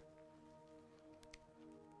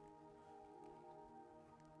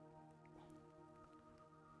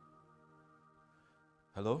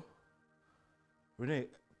 Hello? Renee,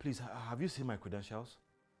 please, have you seen my credentials?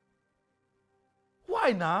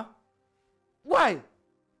 Why now? Why?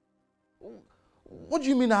 What do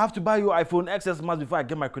you mean I have to buy you iPhone XS Max before I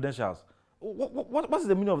get my credentials? What's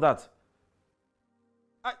the meaning of that?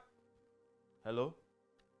 Hello?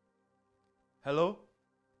 Hello?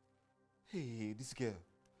 Hey, this girl.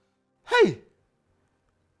 Hey!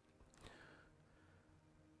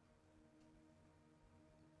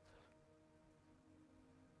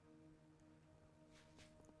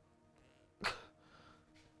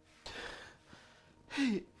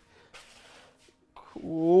 Hey.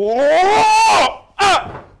 Whoa!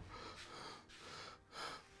 Ah!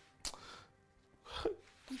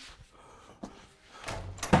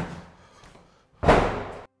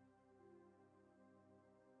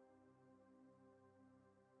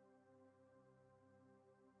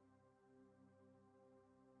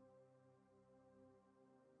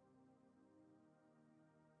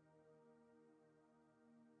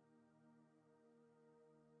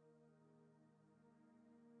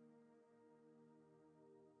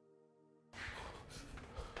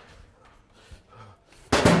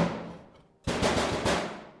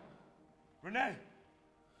 Renee!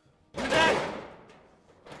 Renee!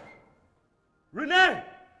 Renee!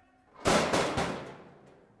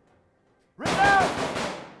 Renee!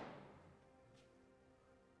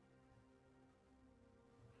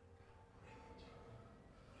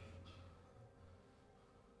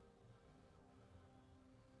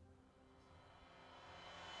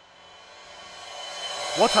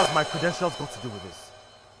 What has my credentials got to do with this?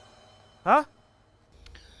 Huh?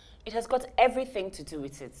 It has got everything to do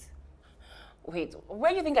with it. Wait,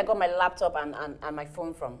 where do you think I got my laptop and my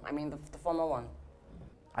phone from? I mean, the former one.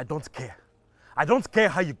 I don't care. I don't care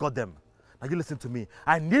how you got them. Now you listen to me.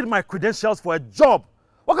 I need my credentials for a job.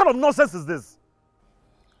 What kind of nonsense is this?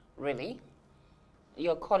 Really?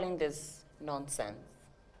 You're calling this nonsense?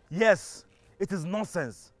 Yes, it is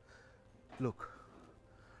nonsense. Look,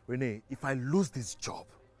 Renee, if I lose this job,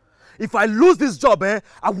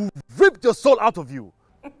 I will rip your soul out of you.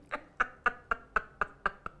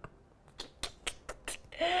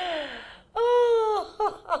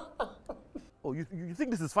 Oh, you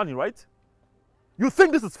think this is funny, right? You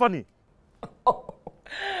think this is funny? Oh,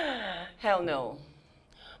 hell no.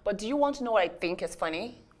 But do you want to know what I think is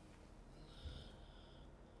funny?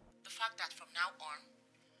 The fact that from now on,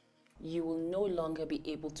 you will no longer be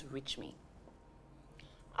able to reach me.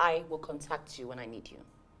 I will contact you when I need you.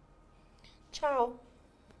 Ciao.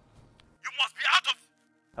 You must be out of...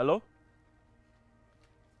 Hello?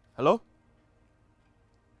 Hello?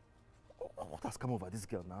 What has come over this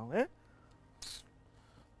girl now, eh?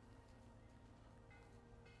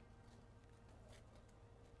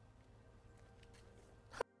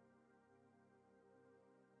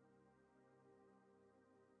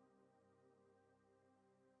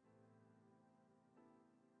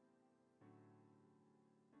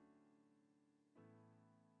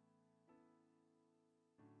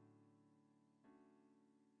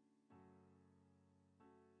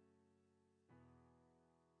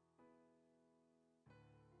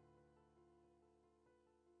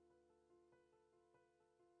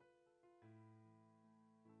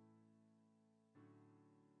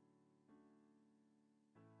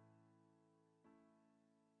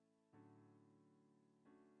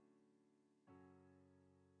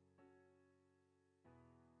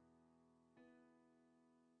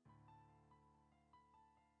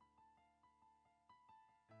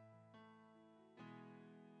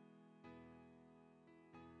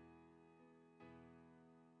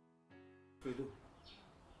 Fredo,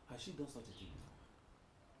 has she done such a thing?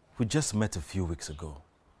 We just met a few weeks ago.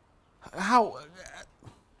 How?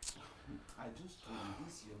 I just told you,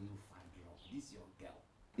 this your new fine girl, this your girl.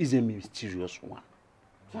 Is a mysterious one,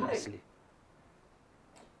 honestly.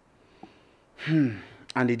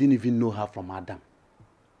 And he didn't even know her from Adam.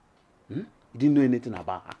 He didn't know anything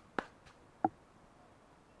about her.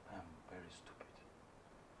 I am very stupid.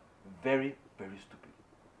 Very, very stupid.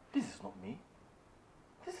 This is not me.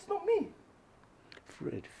 This is not me.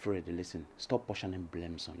 Fred, listen. Stop portioning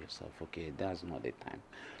blames on yourself, okay? That's not the time.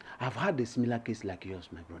 I've had a similar case like yours,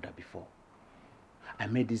 my brother, before. I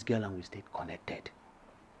met this girl and we stayed connected.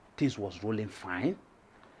 Things was rolling fine.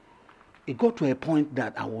 It got to a point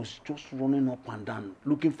that I was just running up and down,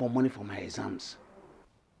 looking for money for my exams.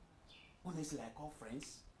 Honestly, I call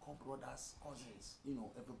friends, call brothers, cousins,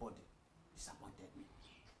 everybody disappointed me.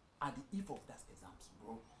 At the eve of that exams,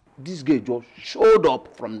 bro. This girl just showed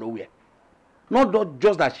up from nowhere. Not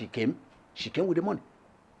just that she came with the money.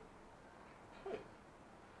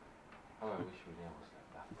 How I wish Renee was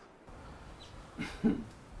like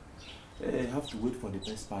that. You have to wait for the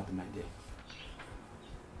best part, my dear.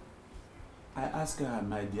 I asked her,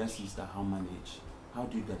 my dear sister, how manage? How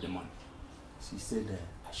do you get the money? She said,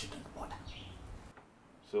 I shouldn't bother.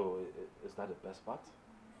 So, is that the best part?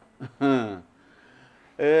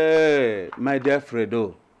 Hey, my dear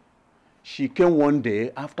Fredo. She came one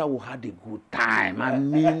day after we had a good time. I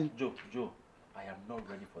mean... Joe, I am not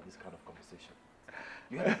ready for this kind of conversation.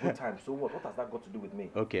 You had a good time, so what? What has that got to do with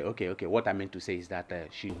me? Okay. What I meant to say is that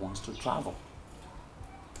she wants to travel.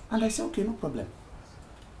 And I said, okay, no problem.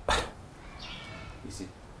 You see?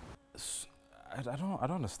 I don't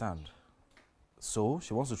understand. So,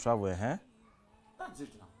 she wants to travel, eh? That's it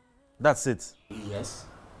now. That's it? Yes.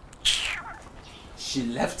 She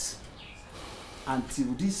left.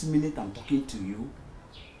 Until this minute I'm talking to you,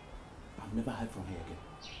 I've never heard from her again.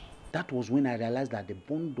 That was when I realized that the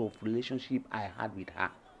bond of relationship I had with her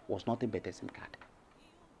was nothing but a SIM card.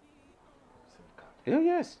 SIM card? Yeah,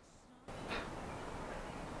 yes.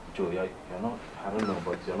 Joe, you're not, I don't know,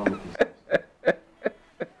 but you're not making sense.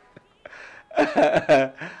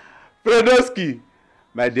 Fredowski,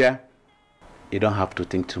 my dear, you don't have to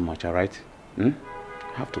think too much, all right? You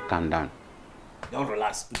have to calm down. Don't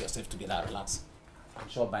relax, put yourself together, relax. I'm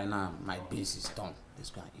sure by now my base is done. Let's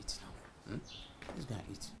go and eat now. Let's go and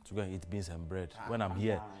eat. To go and eat beans and bread. When I'm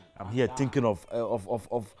here thinking of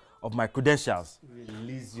my credentials.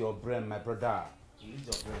 Release your brain, my brother. Release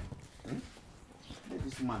your brain. Let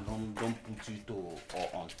this man don't put you to or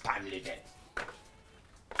untimely death.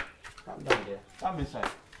 Come down there. Come inside.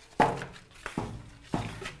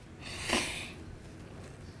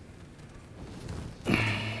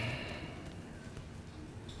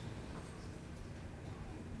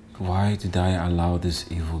 Why did I allow this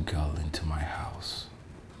evil girl into my house?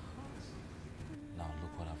 Now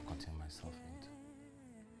look what I've gotten myself into.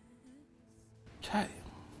 Chai.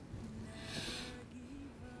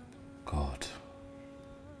 God,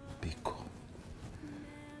 Biko,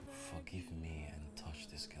 forgive me and touch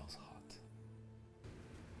this girl's heart.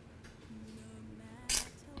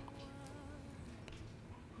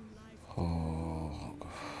 Oh, God.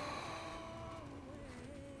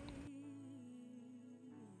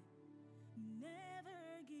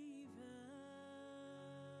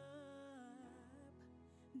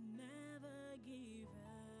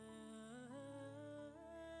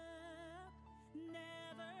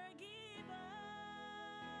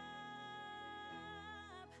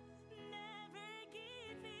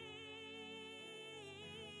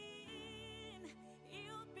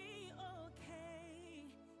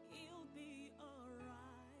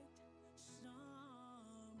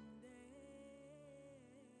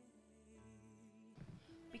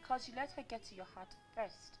 Because you let her get to your heart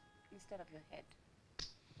first instead of your head.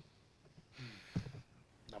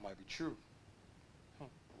 That might be true.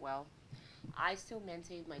 Well, I still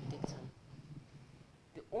maintain my dictum.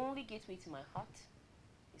 The only gateway to my heart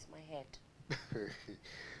is my head.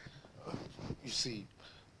 You see,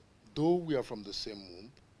 though we are from the same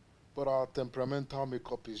womb, but our temperamental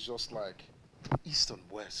makeup is just like east and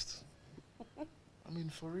west. I mean,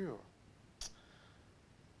 for real.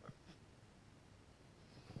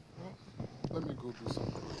 Well, let me go do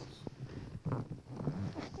some chores.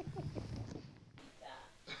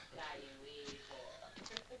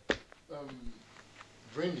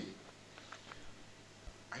 Brandy,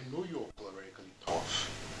 I know you're cholerically tough.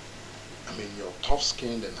 I mean, you're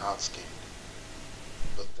tough-skinned and hard-skinned.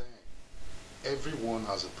 But then, everyone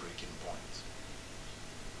has a breaking point.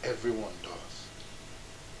 Everyone does.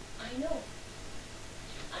 I know.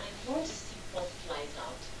 And I'm going to see what flies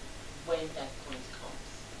out when that point comes.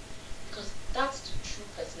 Because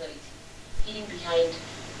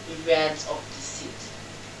caveats of deceit.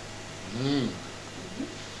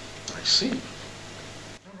 I see.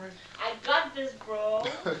 I got this, bro.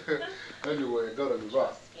 Anyway, gotta be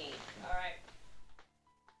back. Alright.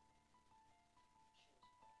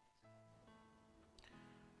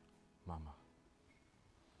 Mama,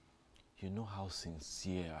 you know how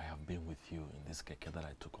sincere I have been with you in this keke that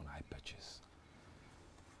I took on high purchase.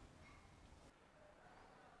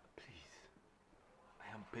 Please, I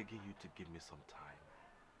am begging you to give me some time.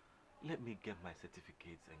 Let me get my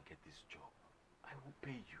certificates and get this job. I will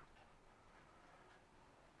pay you.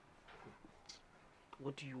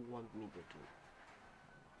 What do you want me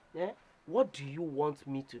to do? What do you want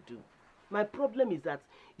me to do? My problem is that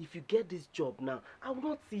if you get this job now, I will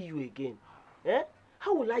not see you again.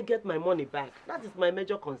 How will I get my money back? That is my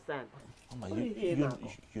major concern. Mama, you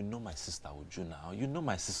know my sister, Uju now. You know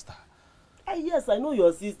my sister. Yes, I know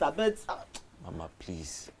your sister, but... Mama,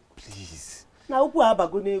 please, please. Mama,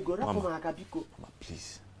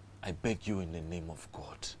 please. I beg you in the name of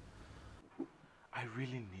God. I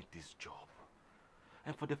really need this job.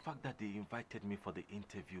 And for the fact that they invited me for the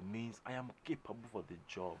interview means I am capable for the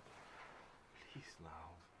job. Please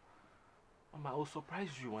now. Mama, I will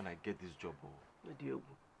surprise you when I get this job.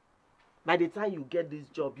 By the time you get this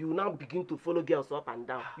job, you will now begin to follow girls up and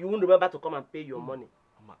down. You won't remember to come and pay your money.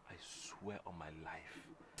 Mama, I swear on my life,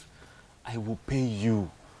 I will pay you.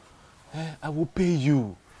 I will pay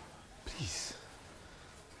you. Please.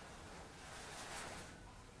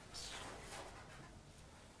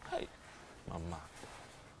 Hey, Mama.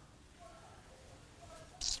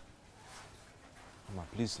 Mama,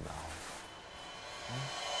 please now.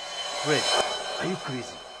 Fred, are you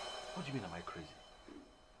crazy? What do you mean, am I crazy?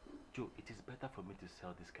 Joe, it is better for me to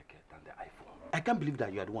sell this keke than the iPhone. I can't believe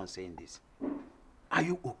that you are the one saying this. Are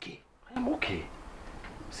you okay? I am okay.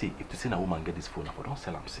 See, if to say a woman get this phone, I don't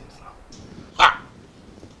sell them since now. Ah!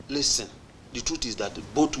 Listen, the truth is that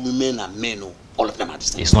both women and men, all of them are the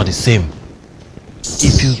same. It's not the same.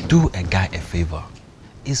 If you do a guy a favor,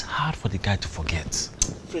 it's hard for the guy to forget.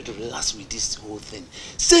 Fred, relax with this whole thing.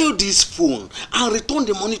 Sell this phone and return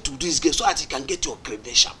the money to this guy so that you can get your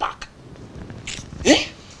credential back.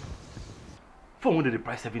 Phone with the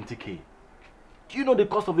price 70K. Do you know the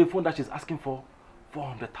cost of the phone that she's asking for?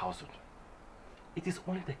 400,000. It is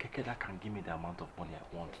only the keke that can give me the amount of money I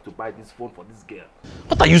want to buy this phone for this girl.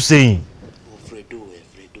 What are you saying? Oh, Fredo,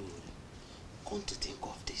 come to think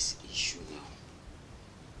of this issue now.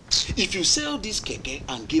 If you sell this keke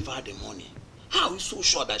and give her the money, how are you so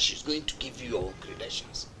sure that she's going to give you your own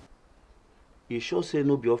credentials? You sure say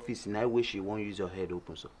no be office in that way she won't use your head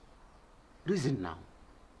open, so. Reason now.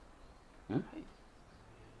 Do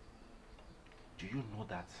you know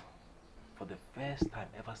that for the first time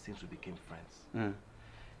ever since we became friends,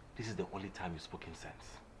 this is the only time you've spoken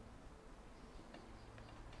sense?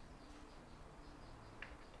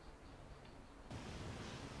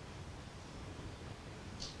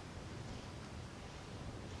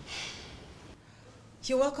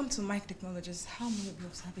 You're welcome to Mike Technologies. How may we be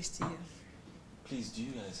of service to you? Please, do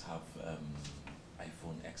you guys have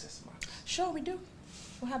iPhone XS Max? Sure, we do.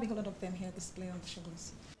 We're having a lot of them here displayed on the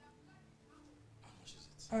shelves. How much is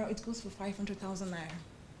it? It goes for 500,000 naira. 500,000.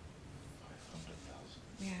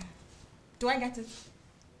 Yeah. Do I get it?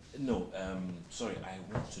 No, sorry, I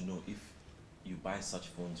want to know if you buy such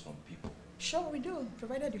phones from people. Sure, we do,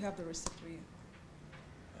 provided you have the receipt for you.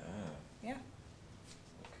 Yeah. Okay.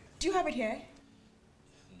 Do you have it here?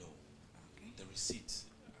 No. Okay. The receipt,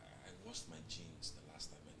 I washed my jeans the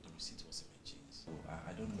last time and the receipt was in my jeans. So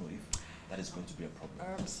I don't know if that is going to be a problem.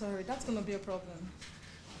 I'm sorry, that's going to be a problem.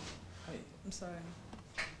 Hi. I'm sorry.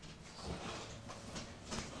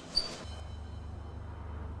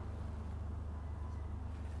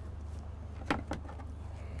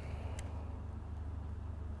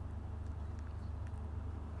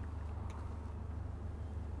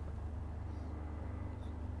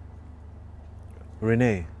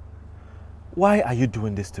 Renee, why are you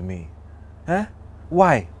doing this to me? Huh?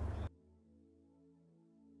 Why?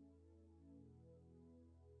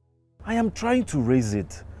 I am trying to raise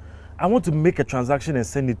it. I want to make a transaction and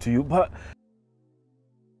send it to you, but...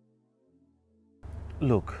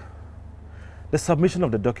 Look, the submission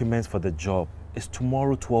of the documents for the job is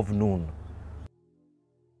tomorrow 12 noon.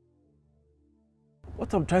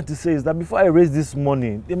 What I'm trying to say is that before I raise this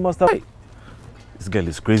money, they must have... This girl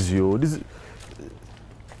is crazy, oh. This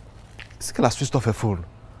girl has switched off her phone.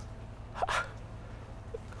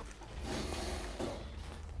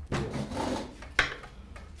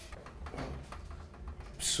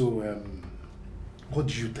 So, what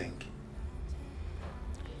do you think?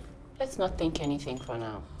 Let's not think anything for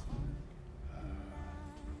now.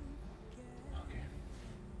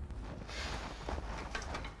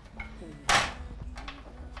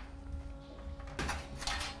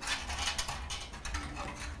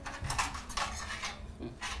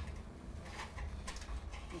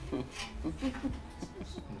 This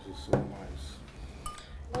is so nice.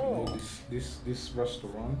 You know, this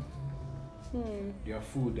restaurant, their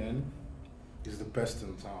food then is the best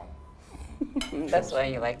in town. That's why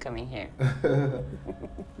you like coming here.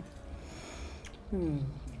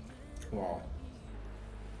 Wow.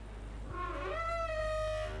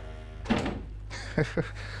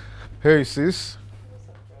 Hey sis.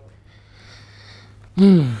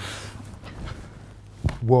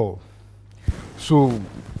 Whoa. So,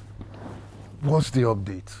 what's the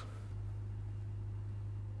update?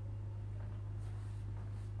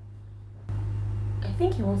 I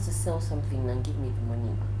think he wants to sell something and give me the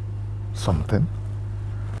money. Something?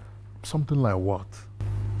 Something like what?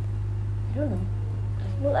 I don't know.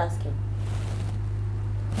 We'll ask him.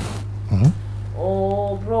 Hmm?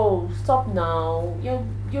 Oh, bro, stop now.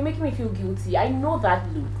 You're making me feel guilty. I know that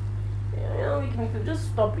look. You're making me feel. Just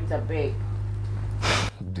stop it, I beg.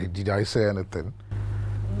 Did I say anything?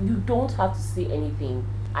 You don't have to say anything.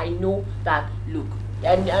 I know that look.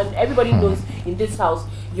 And everybody knows in this house,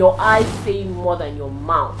 your eyes say more than your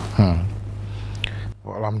mouth.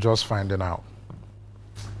 Well, I'm just finding out.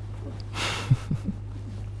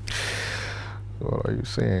 What are you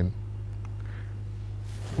saying?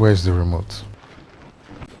 Where's the remote?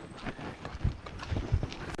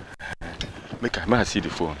 Make I see the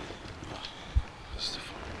phone.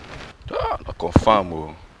 Ah, not confirm.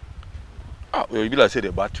 Oh. Ah, well, you be like say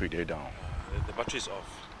the battery there down. The battery is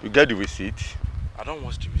off. You get the receipt? I don't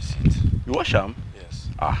watch the receipt. You watch them? Yes.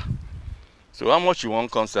 Ah. So how much you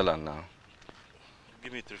want come sell am now?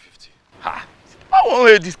 Give me 350. Ha. I won't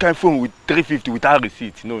wear this kind of phone with 350 without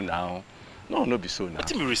receipt. No now. No be so now.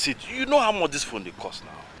 What me receipt? You know how much this phone they cost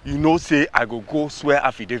now. You know say I go swear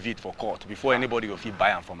affidavit for court before anybody go fit buy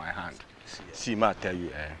am for my hand. See, ma tell you,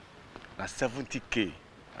 now 70K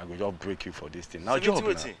I go just break you for this thing. Now job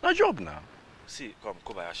now. Now job now. See, come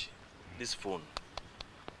Kobayashi. This phone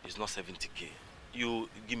is not 70K. You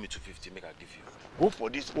give me 250, make I give you. Go for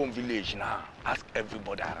this home village now. Ask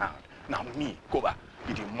everybody around. Now me, Koba,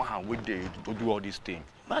 be the man with the to do all these things.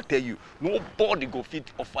 I tell you, nobody go fit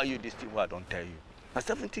offer you this thing what I don't tell you. Now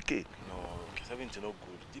 70K. No, 70 no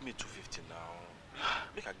good. Give me 250 now.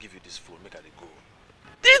 Make I give you this phone, make I go.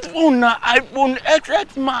 This phone now, iPhone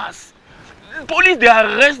XX Max. Police they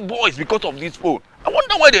arrest boys because of this phone. I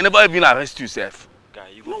wonder why they never even arrest you, Seth. Guy,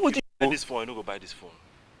 you go buy this phone, you no go buy this phone.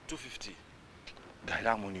 250. Guy,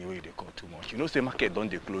 that money wey they call too much. You know, say market don't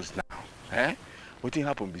they close now. What thing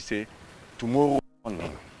happen be say tomorrow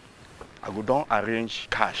morning I go down arrange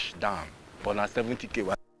cash down, but now 70K.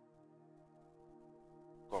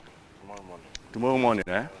 Come tomorrow morning. Tomorrow morning,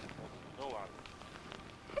 No one.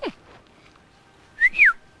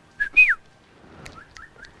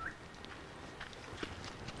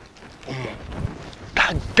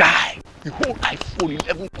 That guy, the whole iPhone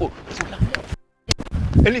 11 Pro,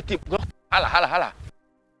 anything, hala.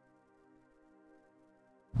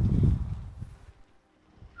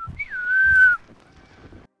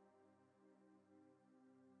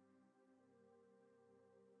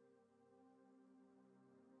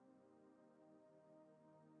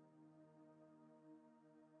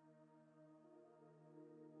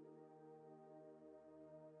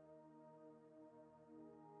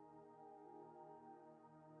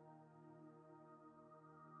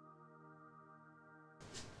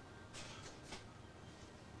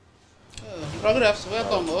 Progress,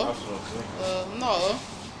 welcome. No.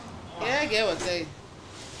 Yeah, get what say.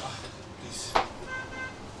 Please.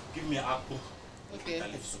 Give me an apple. Okay.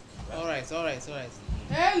 Alright.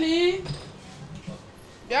 Hey Lee.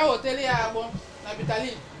 Bia hotel ya agbo. Na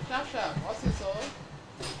Bitali. Sharp. What's it so?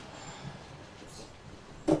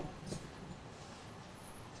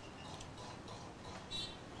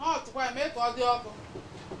 Hot, why make all the up?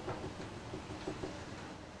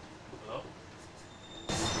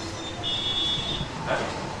 Hello?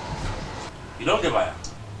 You don't get buyer.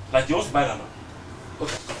 Like you want to buy them now.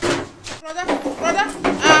 Okay. Brother.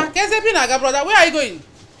 Kezepinaga, brother. Where are you going?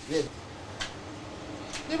 Babe.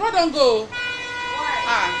 The road don't go.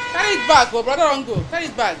 Why? Carry it back, oh, brother. Don't go. Carry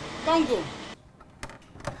it back. Don't go.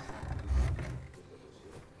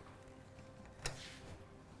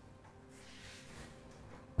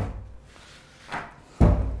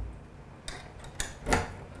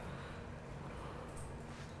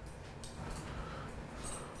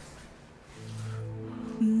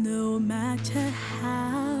 No matter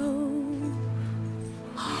how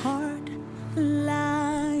hard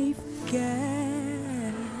life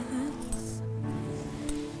gets,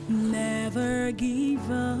 never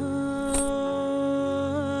give up,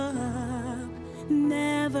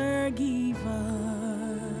 never give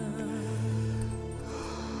up.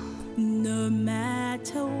 No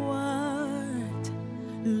matter what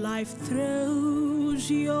life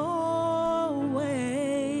throws your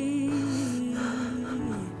way.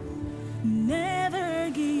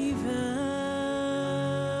 Never give up,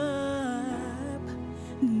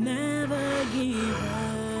 never give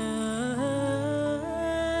up,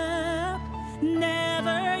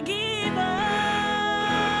 never give up,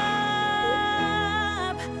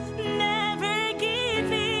 never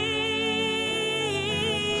give in.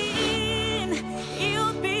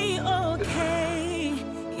 You'll be okay,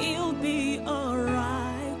 you'll be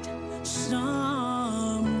alright someday.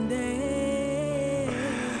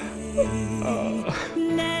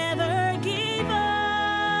 Never give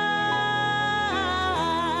up,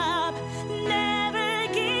 never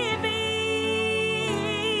give in.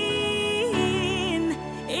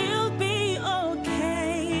 You'll be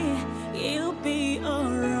okay, you'll be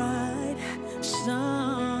alright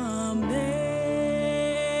someday.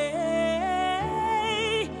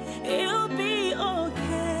 You'll be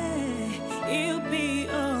okay, you'll be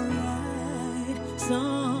alright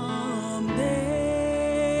someday.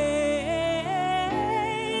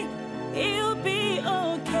 You'll be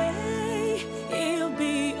okay, you'll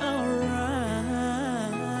be alright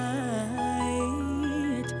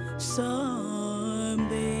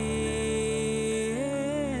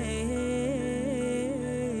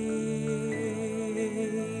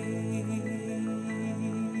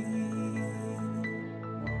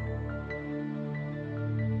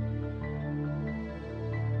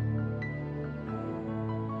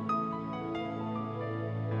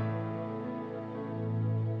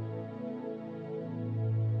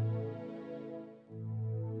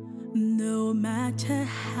no matter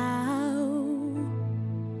how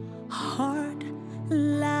hard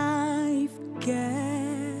life gets,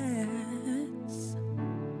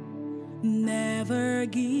 never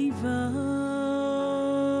give up,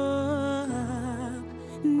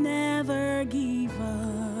 never give up.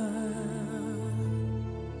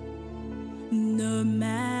 No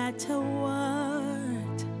matter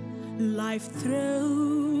what life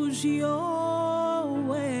throws your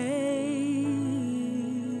way,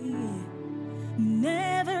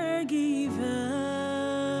 never give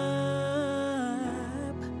up,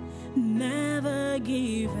 never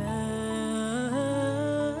give up,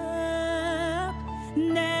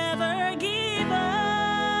 never give up,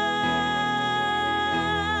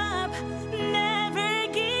 never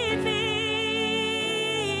give in.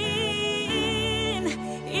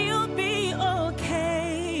 You'll be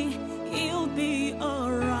okay, you'll be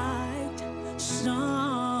alright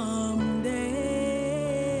someday.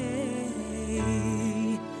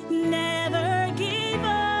 Never give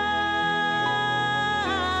up,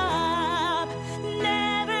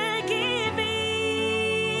 never give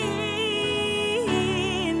in.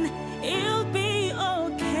 You'll be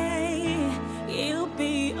okay, you'll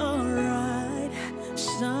be alright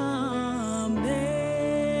someday.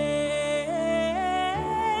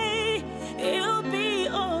 You'll be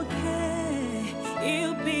okay,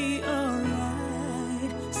 you'll be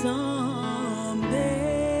alright someday.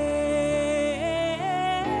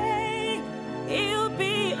 You'll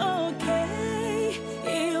be okay,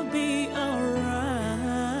 you'll be alright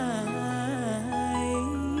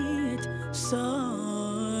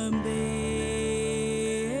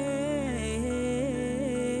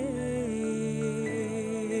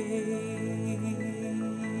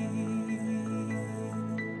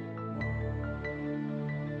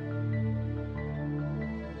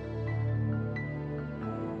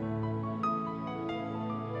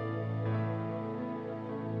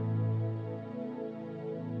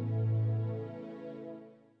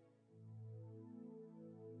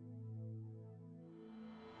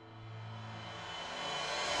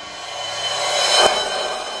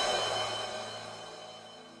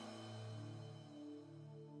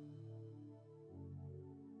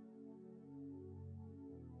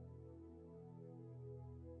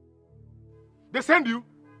They send you?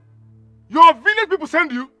 Your village people send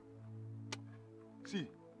you? See,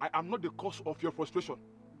 I am not the cause of your frustration.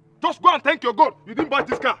 Just go and thank your God you didn't buy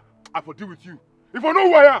this car. I will deal with you. If I know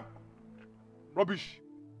who I am. Rubbish.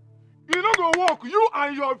 You no go walk. You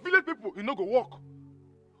and your village people, you no go walk.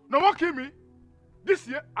 Now what kill me? This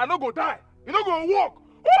year, I no go die. You no go walk.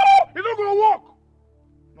 Oh, you no go walk.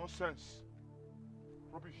 Nonsense.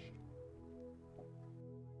 Rubbish.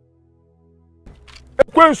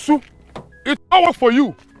 Ekwensu, it not work for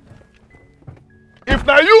you. If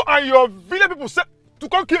now you and your village people say to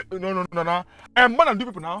come kill, no. I am more than two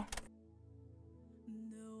people now.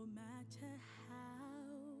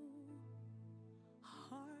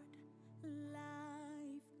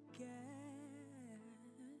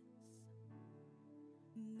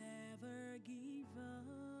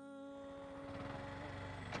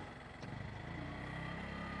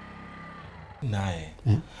 Nah,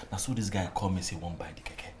 now so this guy call me say he won't buy the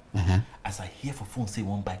keke. As I hear for phone say he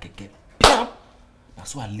won't buy keke. Now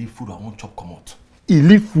so I leave food I won't chop come out. He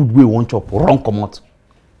leave food where won't chop wrong come out.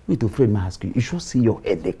 Wait, afraid me ask you. You should see your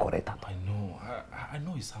head they correct. I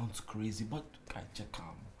know it sounds crazy, but I check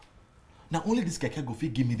calm. Now only this keke go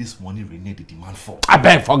fit give me this money Renee the demand for. I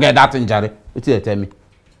beg forget that thing, Jerry. What did you tell me?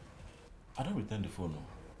 I don't return the phone.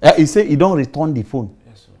 No. He say he don't return the phone.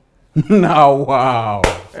 Yes, sir. Now wow.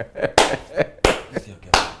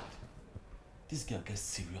 This girl gets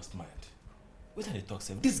serious mind. What are they talk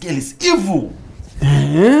say? This girl is evil.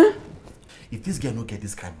 If this girl no get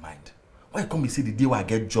this kind of mind, why come me say the day where I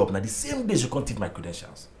get job now the same day she can't take my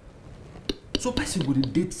credentials? So person go the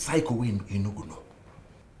date cycle when you no go know.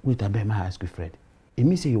 Wait, I beg my ask you, Fred. It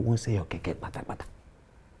means you won't say your keke pata.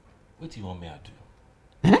 What do you want me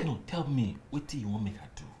to do? No, tell me, what do you want me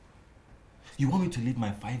to do? You want me to leave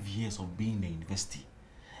my 5 years of being in the university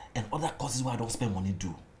and other courses where I don't spend money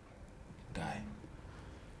do? Guy.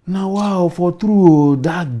 Now wow, for true,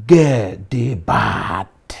 that girl, they bad.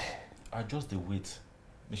 I just the wait.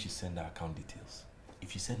 Make she send her account details.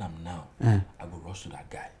 If she send them now, I go rush to that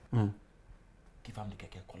guy. Give him the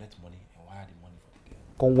keke, collect money, and wire the money for the girl.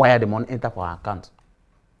 Come wire the money, enter for her account.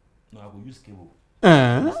 No, I will use cable.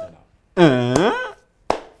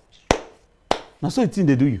 Now so you think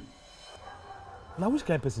they do you? Now which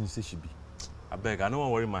kind of person you say she be? I beg, I don't want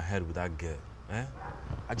to worry my head with that girl.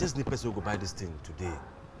 I just need person who go buy this thing today.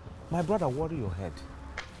 My brother, worry your head.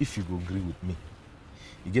 If you go agree with me,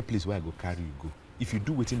 you get place where I go carry you go. If you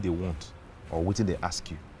do what they want or what they ask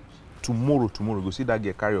you, tomorrow go see that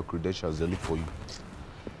girl carry your credentials, they look for you.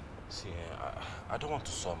 See, I don't want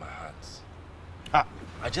to soil my hands.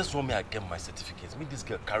 I just want me to get my certificates. Me this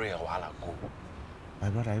girl carry a while ago. My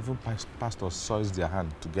brother, even pastors soils their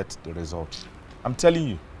hand to get the result. I'm telling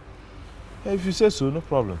you. Yeah, if you say so, no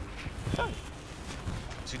problem.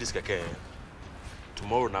 See this keke.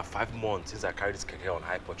 Tomorrow now 5 months since I carry this keke on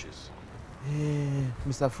high purchase.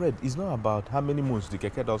 Mr. Fred, it's not about how many months the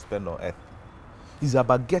keke does spend on earth. It's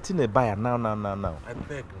about getting a buyer now. I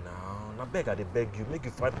beg now. I beg, I beg you. Make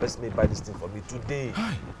you find person may buy this thing for me today.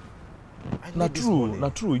 Not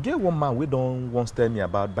true. You get one man we don't want to tell me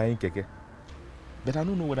about buying keke. But I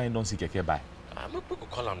don't know whether I don't see keke buy. I'm not going to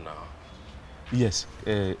call him now. Yes.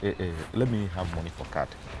 Let me have money for card.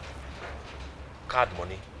 Card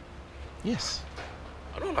money? Yes.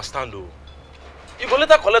 I don't understand though. You go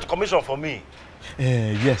later collect commission for me.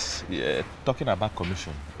 Yes. Talking about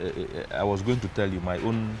commission, I was going to tell you my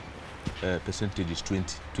own percentage is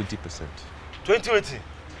 20%. 20.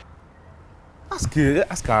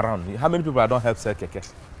 Ask around. How many people I don't help sell keke?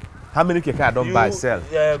 How many keke I don't buy sell?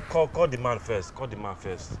 Yeah, call the man first.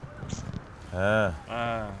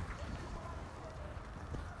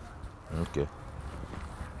 Okay.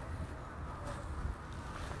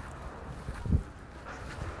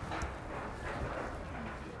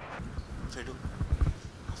 Fredo,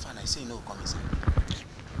 how far I say no come inside.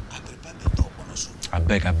 I prepare better on soup. I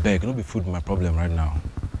beg. No be food my problem right now.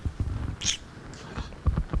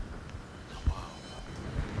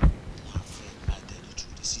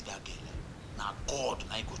 God,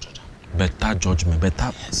 I go judge her. Better judgment,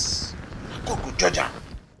 better. Yes. God go judge her.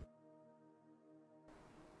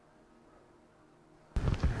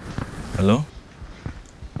 Hello?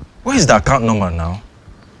 Where is the account number now?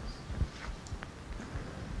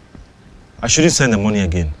 I shouldn't send the money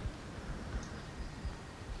again.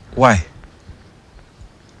 Why?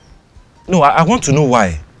 No, I want to know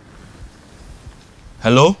why.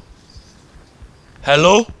 Hello?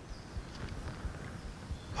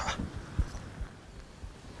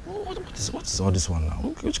 What is all this one now?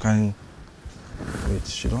 Which kind? Wait,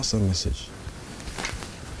 she don't send message.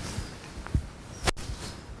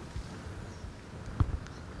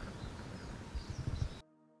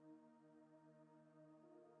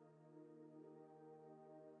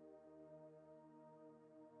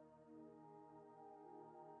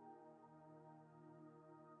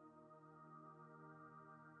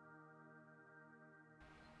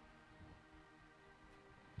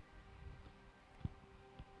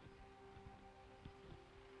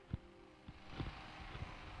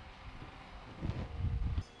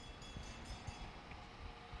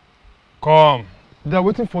 Come. They're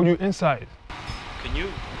waiting for you inside. Can you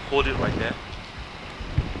hold it right there?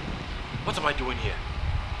 What am I doing here?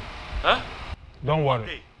 Huh? Don't worry.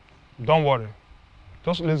 Hey. Don't worry.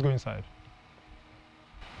 Just let's go inside.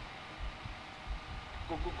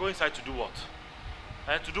 Go inside to do what?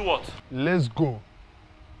 To do what? Let's go.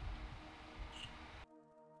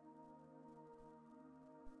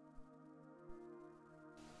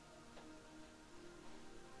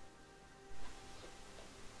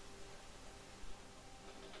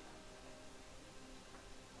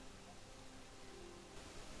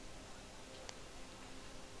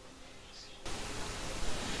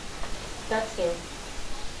 That's him.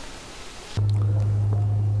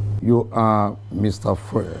 You are Mr.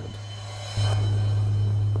 Fred.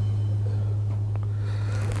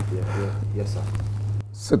 Yes, sir.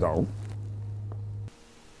 Sit down.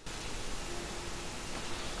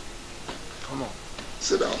 Come on,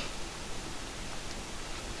 sit down.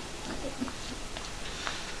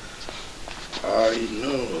 I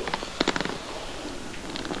know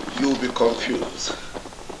you'll be confused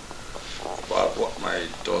about what my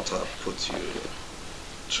daughter put you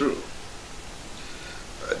through.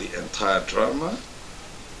 The entire drama.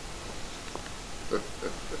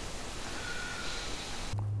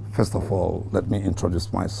 First of all, let me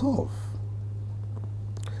introduce myself.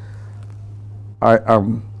 I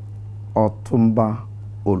am Otumba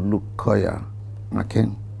Olukoya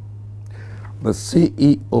Makin, the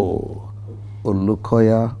CEO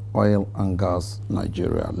Olukoya Oil and Gas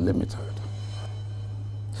Nigeria Limited.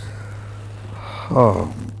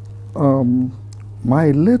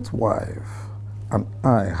 My late wife and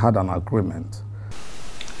I had an agreement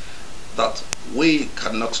that we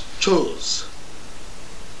cannot choose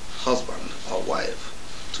husband or wife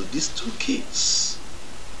to these two kids.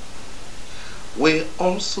 We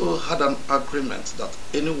also had an agreement that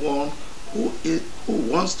anyone who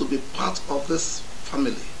wants to be part of this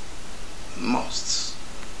family must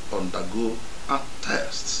undergo a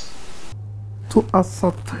test to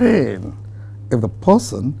ascertain if the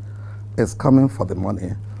person is coming for the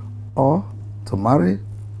money or to marry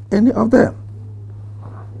any of them.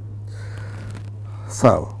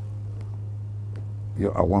 So,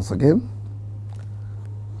 you are once again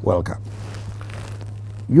welcome.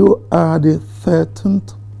 You are the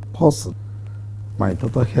 13th person my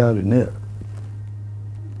daughter here, Renee,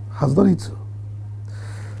 has done it to.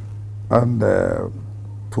 And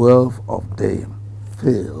 12 of them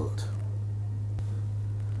failed.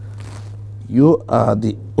 You are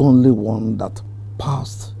the only one that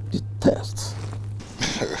passed the test.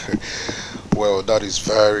 Well, that is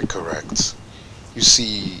very correct. You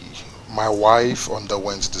see, my wife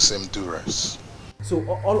underwent the same duress. So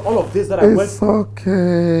all of this that I went... It's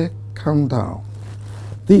okay. Calm down.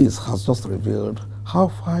 This has just revealed how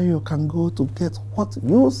far you can go to get what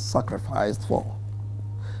you sacrificed for.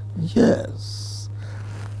 Yes.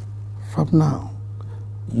 From now,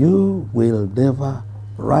 you will never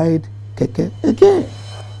ride keke again.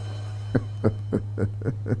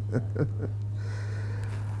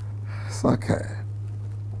 It's okay.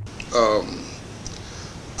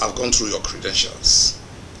 I've gone through your credentials.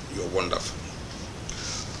 You're wonderful.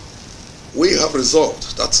 We have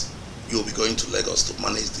resolved that you'll be going to Lagos to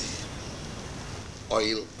manage the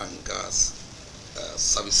oil and gas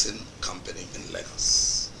servicing company in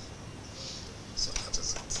Lagos. So that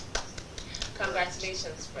is it.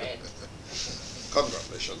 Congratulations, Fred.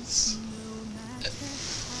 Congratulations.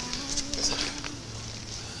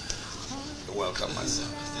 You're welcome, my son.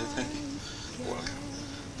 Thank you. You're welcome.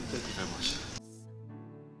 Thank you very much.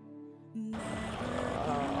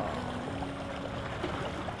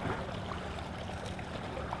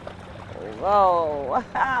 Whoa.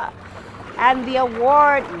 And the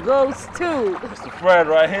award goes to Mr. Fred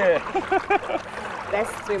right here.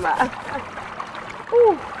 best swimmer.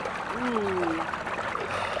 Ooh.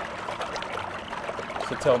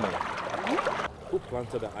 So tell me, who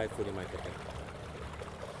planted the iPhone in my pocket?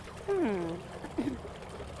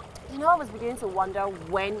 You know, I was beginning to wonder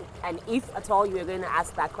when and if at all you were going to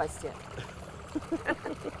ask that question.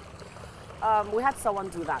 We had someone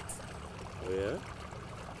do that. Oh, yeah?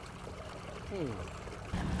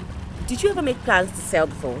 Did you ever make plans to sell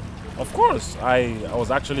the phone? Of course. I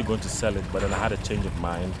was actually going to sell it, but then I had a change of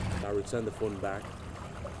mind. I returned the phone back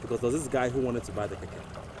because there was this guy who wanted to buy the keke.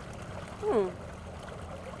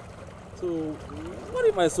 So, what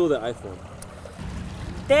if I sold the iPhone?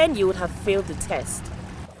 Then you would have failed the test.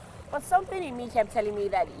 But something in me kept telling me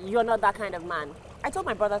that you're not that kind of man. I told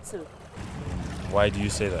my brother too. Why do you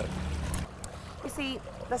say that? You see,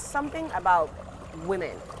 there's something about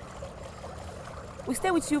women. We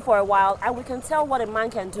stay with you for a while and we can tell what a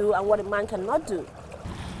man can do and what a man cannot do.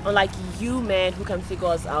 Unlike you men who can figure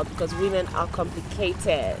us out because women are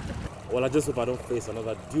complicated. Well, I just hope I don't face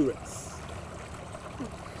another duress.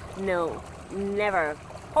 No, never.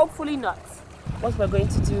 Hopefully not. What we're going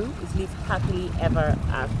to do is live happily ever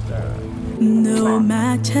after. No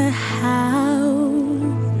matter how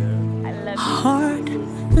hard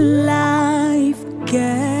life gets,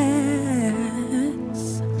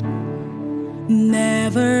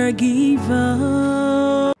 never give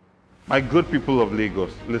up. My good people of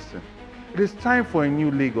Lagos, listen. It is time for a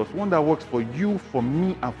new Lagos, one that works for you, for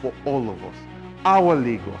me, and for all of us. Our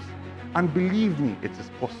Lagos. And believe me, it is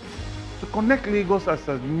possible. to connect Lagos as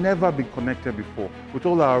has never been connected before, with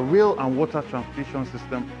all our rail and water transportation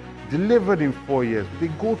system delivered in 4 years, with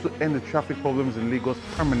a goal to end the traffic problems in Lagos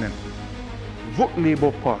permanently. Vote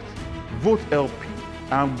Labour Party, vote LP.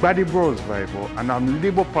 I'm Gbadebo Rival, and I'm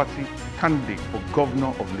Labour Party candidate for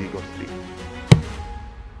Governor of Lagos State.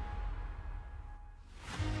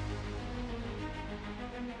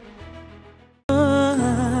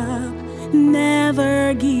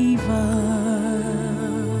 Never give up,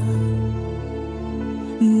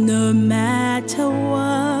 no matter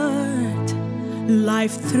what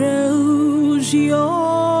life throws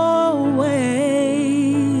your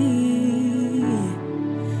way.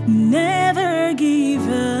 Never give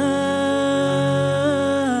up,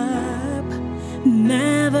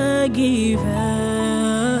 never give up,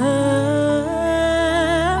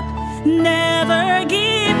 never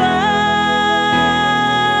give up.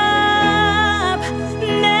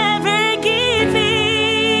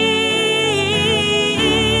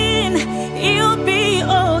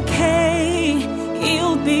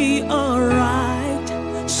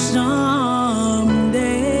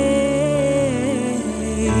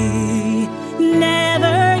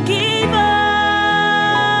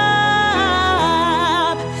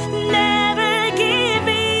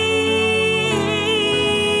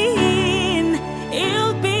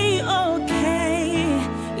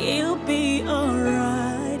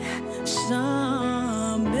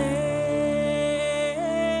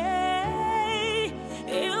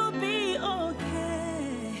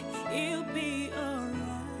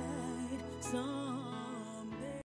 Some